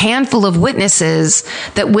a handful of witnesses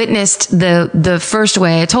that witnessed the first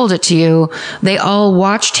way I told it to you. They all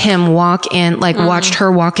watched him walk in, watched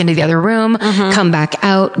her walk into the other room, come back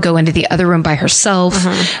out, go into the other room by herself,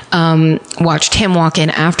 watched him walk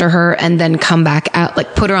in after her, and then come back out,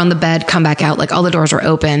 put her on the bed, come back out, all the doors were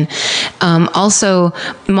open. Also,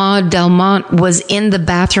 Maud Delmont was in the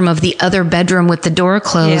bathroom of the other bedroom with the door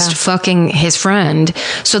closed, fucking his friend.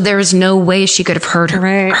 So there was no way she could have heard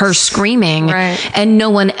her screaming, and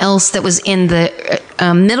no one else that was in the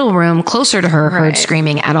middle room closer to her heard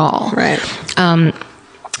screaming at all. And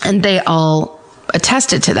they all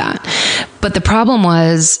attested to that. But the problem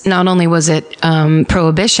was, not only was it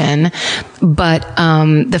prohibition, but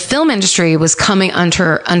the film industry was coming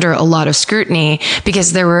under a lot of scrutiny,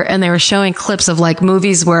 because they were showing clips of like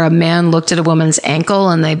movies where a man looked at a woman's ankle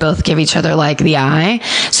and they both give each other like the eye.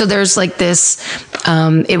 So there's like this,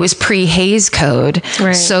 it was pre-Hays Code.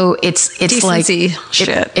 Right. So it's Decency like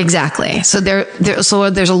shit. Exactly. So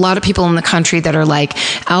there's a lot of people in the country that are like,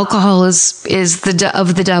 alcohol is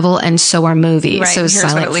of the devil, and so are movies. Right. So is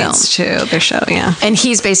Here's silent what it film. leads to their show. Yeah. And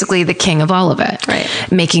he's basically the king of all of it, Right.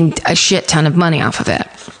 making a shit ton of money off of it.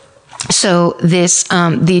 So this,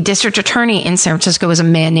 the district attorney in San Francisco was a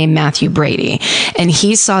man named Matthew Brady, and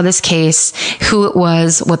he saw this case, who it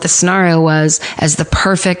was, what the scenario was, as the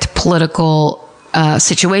perfect political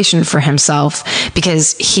situation for himself,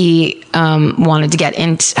 because he wanted to get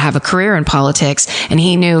in, have a career in politics, and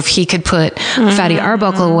he knew if he could put Fatty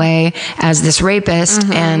Arbuckle away as this rapist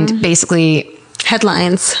and basically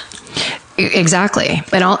Headlines. exactly,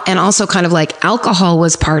 and also kind of like alcohol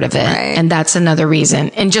was part of it, Right. and that's another reason,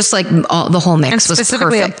 and just like the whole mix was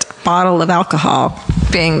Specifically perfect. a bottle of alcohol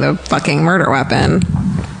being the fucking murder weapon.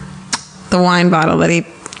 The wine bottle that he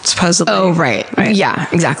supposedly... Oh, right. Yeah,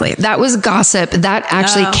 exactly. That was gossip. That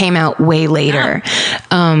actually came out way later.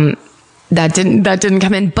 That didn't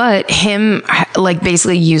come in, but him like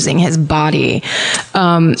basically using his body,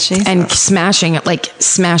 and smashing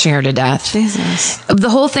her to death. Jesus. The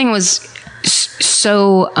whole thing was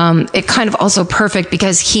so, it kind of also perfect,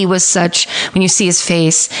 because he was such, when you see his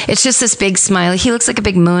face, it's just this big smile. He looks like a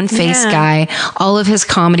big moon face guy. All of his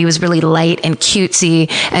comedy was really light and cutesy.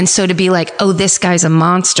 And so to be like, oh, this guy's a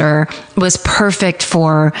monster, was perfect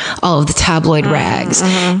for all of the tabloid rags.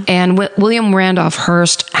 And William Randolph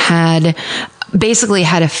Hearst basically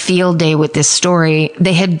had a field day with this story.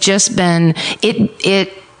 They had just been,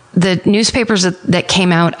 the newspapers that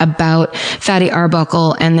came out about Fatty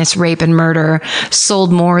Arbuckle and this rape and murder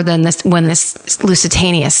sold more than this when this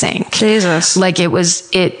Lusitania sank. Jesus. Like it was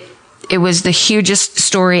the hugest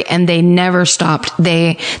story, and they never stopped.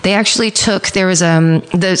 They actually there was the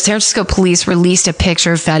San Francisco police released a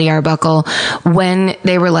picture of Fatty Arbuckle when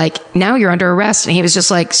they were like, now you're under arrest. And he was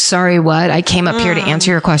just like, sorry, what? I came up here to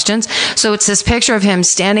answer your questions. So it's this picture of him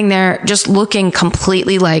standing there just looking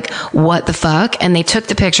completely like, what the fuck? And they took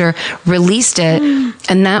the picture, released it,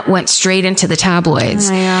 and that went straight into the tabloids.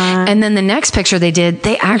 Oh my God. And then the next picture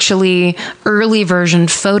they actually early version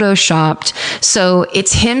photoshopped. So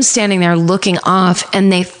it's him standing there looking off,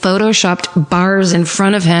 and they photoshopped bars in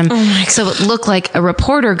front of him. So it looked like a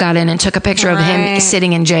reporter got in and took a picture of him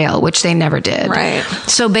sitting in jail, which they never did. Right.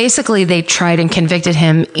 So basically they tried and convicted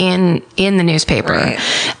him in the newspaper. Right.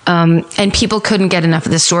 And people couldn't get enough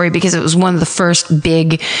of the story, because it was one of the first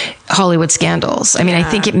big Hollywood scandals. I mean, I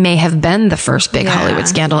think it may have been the first big Hollywood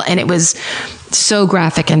scandal, and it was so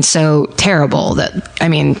graphic and so terrible that, I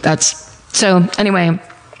mean, so anyway,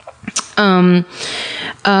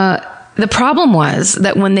 the problem was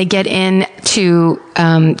that when they get in to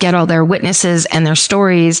get all their witnesses and their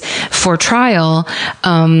stories for trial,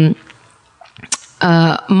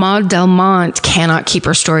 Maud Delmont cannot keep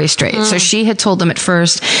her story straight. So she had told them at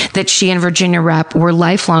first that she and Virginia Rapp were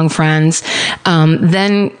lifelong friends.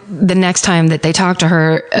 Then the next time that they talked to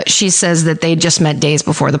her, she says that they just met days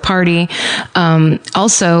before the party.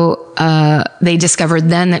 Also, they discovered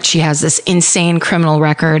then that she has this insane criminal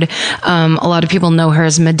record. A lot of people know her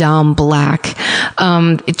as Madame Black.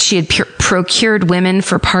 She had procured women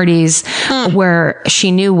for parties where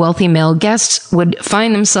she knew wealthy male guests would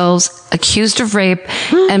find themselves accused of rape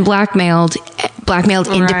and blackmailed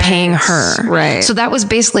into paying her. Right. So that was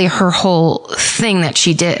basically her whole thing that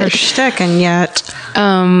she did. Her shtick, and yet...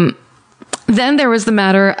 Then there was the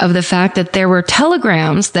matter of the fact that there were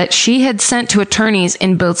telegrams that she had sent to attorneys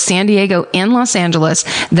in both San Diego and Los Angeles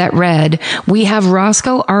that read, "We have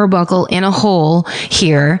Roscoe Arbuckle in a hole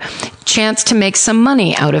here. Chance to make some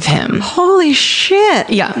money out of him." Holy shit.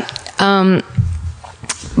 Yeah.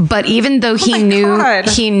 But even though he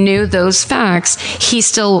knew those facts, he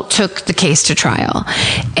still took the case to trial.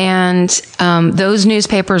 And those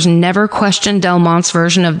newspapers never questioned Delmont's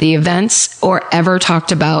version of the events or ever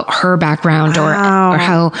talked about her background or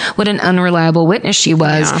what an unreliable witness she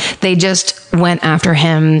was. Yeah. They just went after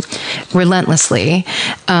him relentlessly.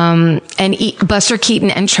 And Buster Keaton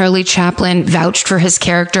and Charlie Chaplin vouched for his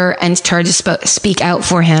character and tried to speak out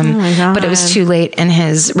for him. But it was too late, and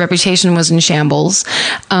his reputation was in shambles.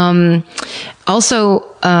 Also,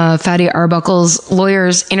 Fatty Arbuckle's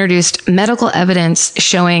lawyers introduced medical evidence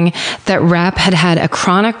showing that Rapp had had a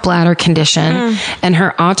chronic bladder condition, and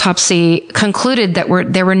her autopsy concluded that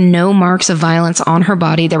there were no marks of violence on her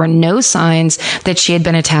body. There were no signs that she had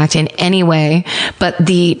been attacked in any way, but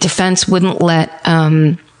the defense wouldn't let,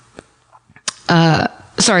 the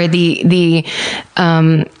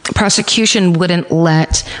prosecution wouldn't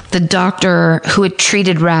let the doctor who had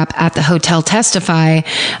treated Rapp at the hotel testify,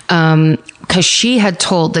 because she had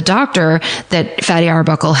told the doctor that Fatty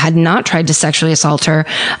Arbuckle had not tried to sexually assault her,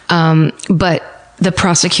 but the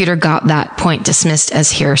prosecutor got that point dismissed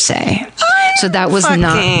as hearsay. So that was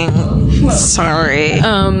not... Sorry.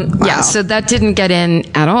 Yeah, so that didn't get in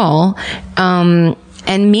at all.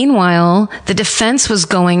 And meanwhile, the defense was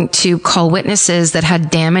going to call witnesses that had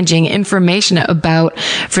damaging information about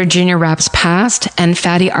Virginia Rapp's past, and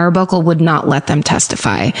Fatty Arbuckle would not let them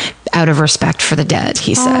testify out of respect for the dead,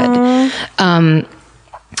 he said.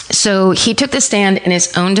 So he took the stand in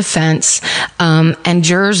his own defense, and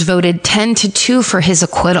jurors voted 10-2 for his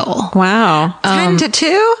acquittal. Wow.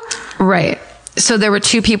 10-2? Right. So there were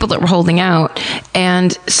two people that were holding out.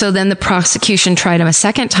 And so then the prosecution tried him a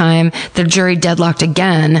second time. The jury deadlocked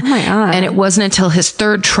again. Oh my God. And it wasn't until his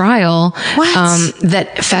third trial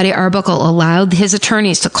that Fatty Arbuckle allowed his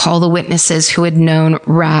attorneys to call the witnesses who had known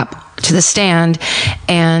Rapp to the stand.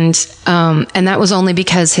 And that was only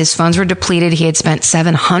because his funds were depleted. He had spent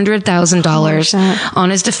 $700,000 on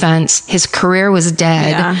his defense. His career was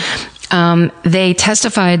dead. Yeah. They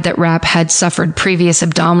testified that Rapp had suffered previous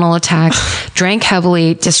abdominal attacks, drank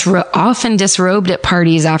heavily, often disrobed at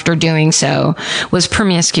parties after doing so, was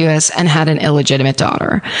promiscuous, and had an illegitimate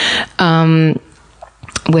daughter. None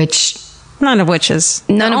of which is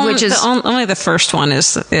only the first one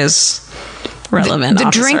is relevant. The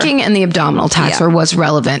drinking and the abdominal attacks was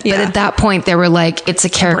relevant, but at that point they were like, it's a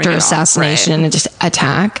character assassination and just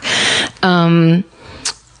attack.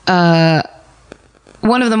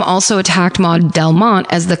 One of them also attacked Maud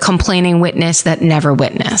Delmont as the complaining witness that never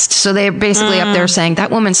witnessed. So they're basically up there saying that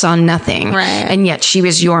woman saw nothing, and yet she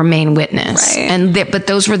was your main witness. But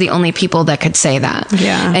those were the only people that could say that.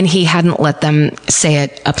 Yeah. And he hadn't let them say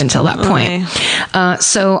it up until that point.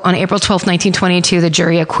 So on April 12th, 1922, the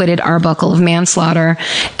jury acquitted Arbuckle of manslaughter,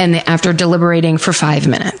 and after deliberating for 5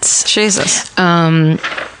 minutes. Jesus. Oh,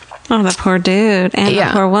 that poor dude and the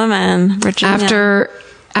poor woman, Virginia.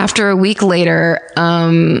 After a week later,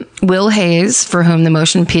 Will Hayes, for whom the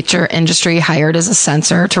motion picture industry hired as a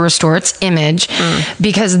censor to restore its image,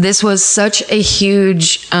 because this was such a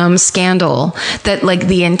huge scandal that like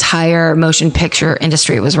the entire motion picture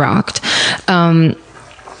industry was rocked. And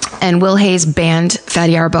Will Hayes banned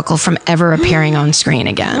Fatty Arbuckle from ever appearing on screen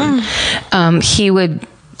again. He would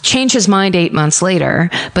changed his mind 8 months later,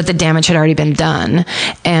 but the damage had already been done.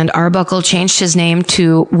 And Arbuckle changed his name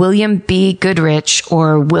to William B. Goodrich,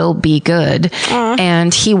 or Will B. Good.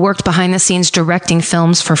 And he worked behind the scenes directing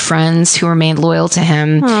films for friends who remained loyal to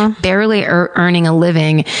him, barely earning a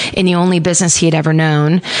living in the only business he had ever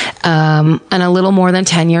known. And a little more than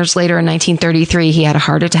 10 years later, in 1933, he had a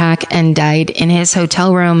heart attack and died in his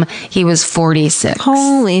hotel room. He was 46.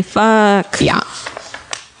 Holy fuck. Yeah.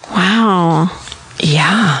 Wow.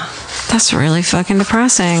 Yeah. That's really fucking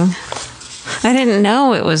depressing. I didn't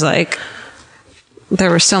know it was like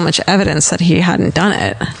there was so much evidence that he hadn't done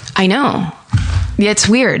it. I know. Yeah, it's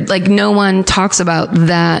weird. Like no one talks about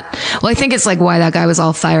that. Well, I think it's like why that guy was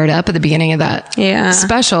all fired up at the beginning of that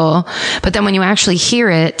special. But then when you actually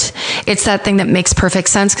hear it, it's that thing that makes perfect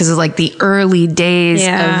sense because it's like the early days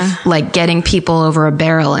of like getting people over a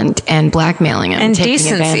barrel and blackmailing them and taking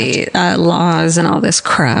decency laws and all this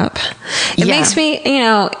crap. It makes me,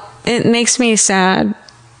 it makes me sad.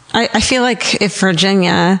 I feel like if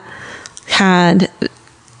Virginia had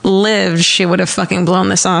lived, she would have fucking blown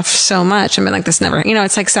this off so much and been like, this never,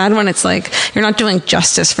 it's like sad when it's like, you're not doing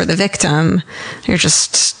justice for the victim. You're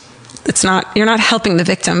not helping the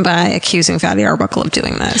victim by accusing Fatty Arbuckle of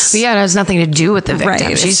doing this. But yeah, it has nothing to do with the victim.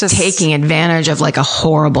 Right. She's just taking advantage of like a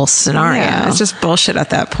horrible scenario. Yeah, it's just bullshit at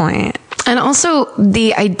that point. And also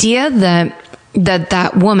the idea that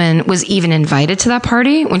woman was even invited to that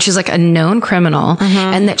party when she's like a known criminal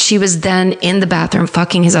and that she was then in the bathroom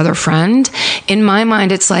fucking his other friend. In my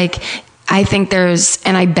mind, it's like, I think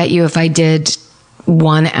and I bet you if I did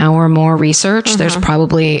 1 hour more research, there's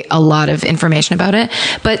probably a lot of information about it,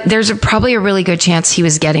 but there's probably a really good chance he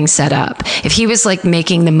was getting set up. If he was like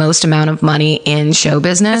making the most amount of money in show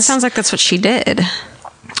business. It sounds like that's what she did.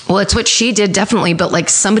 Well, it's what she did, definitely, but like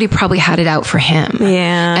somebody probably had it out for him.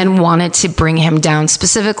 Yeah. And wanted to bring him down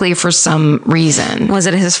specifically for some reason. Was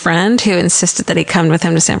it his friend who insisted that he come with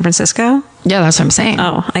him to San Francisco? Yeah, that's what I'm saying.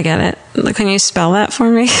 Oh, I get it. Can you spell that for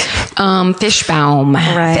me? Fishbaum.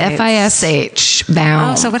 Right. F-I-S-H.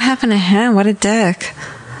 Baum. Oh, so what happened to him? What a dick.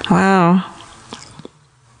 Wow.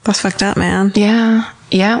 That's fucked up, man. Yeah.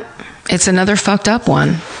 Yeah. It's another fucked up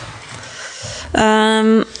one.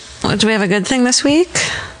 Do we have a good thing this week?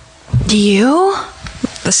 Do you?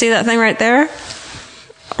 See that thing right there?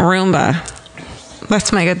 Roomba.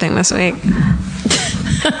 That's my good thing this week.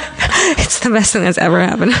 It's the best thing that's ever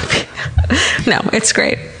happened. No, it's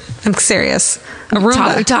great. I'm serious. A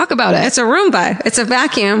Roomba. Talk about it. It's a Roomba. It's a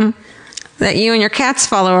vacuum that you and your cats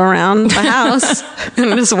follow around the house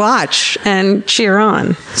and just watch and cheer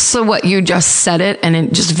on. So what, you just set it and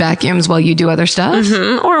it just vacuums while you do other stuff?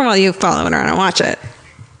 Mm-hmm. Or while you follow it around and watch it.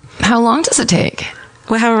 How long does it take?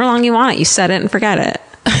 Well, however long you want it. You set it and forget it.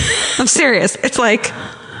 I'm serious. It's like,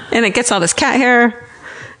 and it gets all this cat hair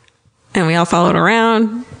and we all follow it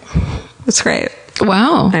around. It's great.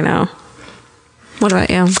 Wow. I know. What about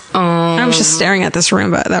you? I was just staring at that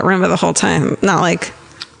Roomba the whole time. Not like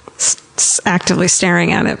actively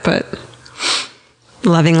staring at it, but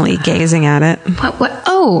lovingly gazing at it. What?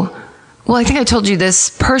 Oh, well, I think I told you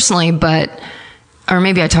this personally, or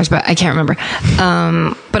maybe I talked about, I can't remember.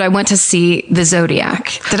 But I went to see The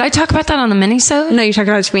Zodiac. Did I talk about that on the mini-sode? No, you talked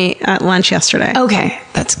about it to me at lunch yesterday. Okay,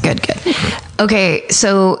 that's good. Okay,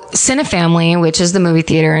 so Cinefamily, which is the movie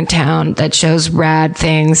theater in town that shows rad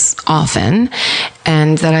things often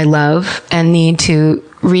and that I love and need to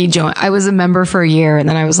rejoin. I was a member for a year and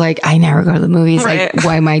then I was like, I never go to the movies. Right. Like,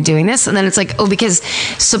 why am I doing this? And then it's like, because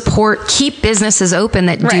keep businesses open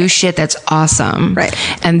that do shit that's awesome. Right.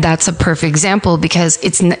 And that's a perfect example because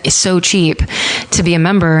it's so cheap to be a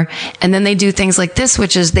member. And then they do things like this,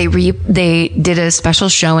 which is they did a special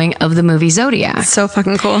showing of the movie Zodiac. So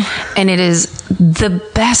fucking cool. And it is the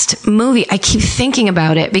best movie. I keep thinking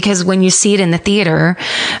about it because when you see it in the theater,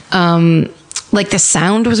 like the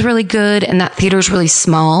sound was really good and that theater is really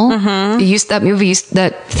small. Mm-hmm.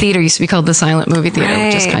 That theater used to be called the Silent Movie Theater,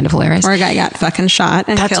 which is kind of hilarious. Where a guy got fucking shot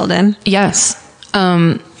and killed in. Yes. Did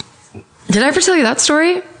I ever tell you that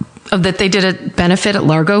story of that they did a benefit at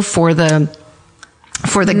Largo for the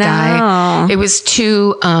guy? It was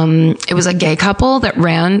it was a gay couple that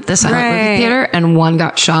ran the Silent Movie Theater and one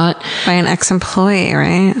got shot by an ex-employee,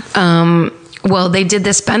 right? Well, they did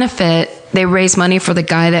this benefit. They raised money for the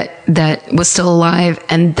guy that was still alive.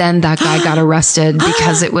 And then that guy got arrested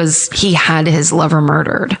because he had his lover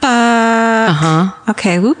murdered.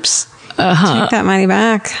 Okay. Whoops. Take that money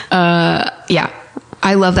back. Yeah.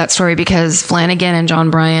 I love that story because Flanagan and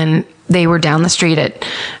John Bryan, they were down the street at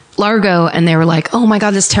Largo and they were like, oh my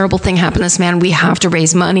God, this terrible thing happened to this man. We have to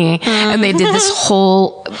raise money. And they did this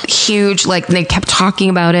whole huge, they kept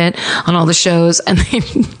talking about it on all the shows and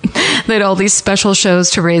they had all these special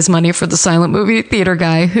shows to raise money for the Silent Movie Theater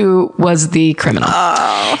guy who was the criminal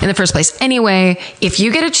in the first place. Anyway, if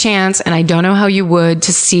you get a chance, and I don't know how you would,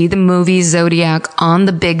 to see the movie Zodiac on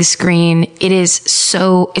the big screen, it's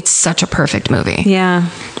such a perfect movie. Yeah.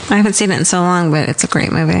 I haven't seen it in so long, but it's a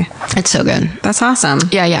great movie. It's so good. That's awesome.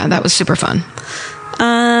 Yeah. That was super fun.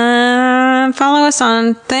 Follow us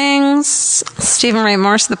on things. Stephen Ray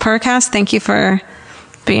Morse, the Percast. Thank you for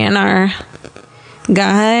being our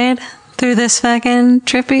guide through this fucking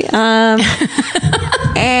trippy.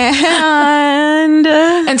 And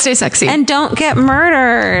stay sexy. And don't get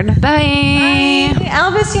murdered. Bye. Bye.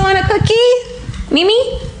 Elvis, you want a cookie?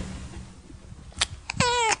 Mimi?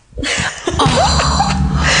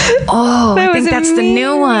 I think that's the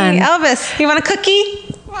new one. Elvis, you want a cookie?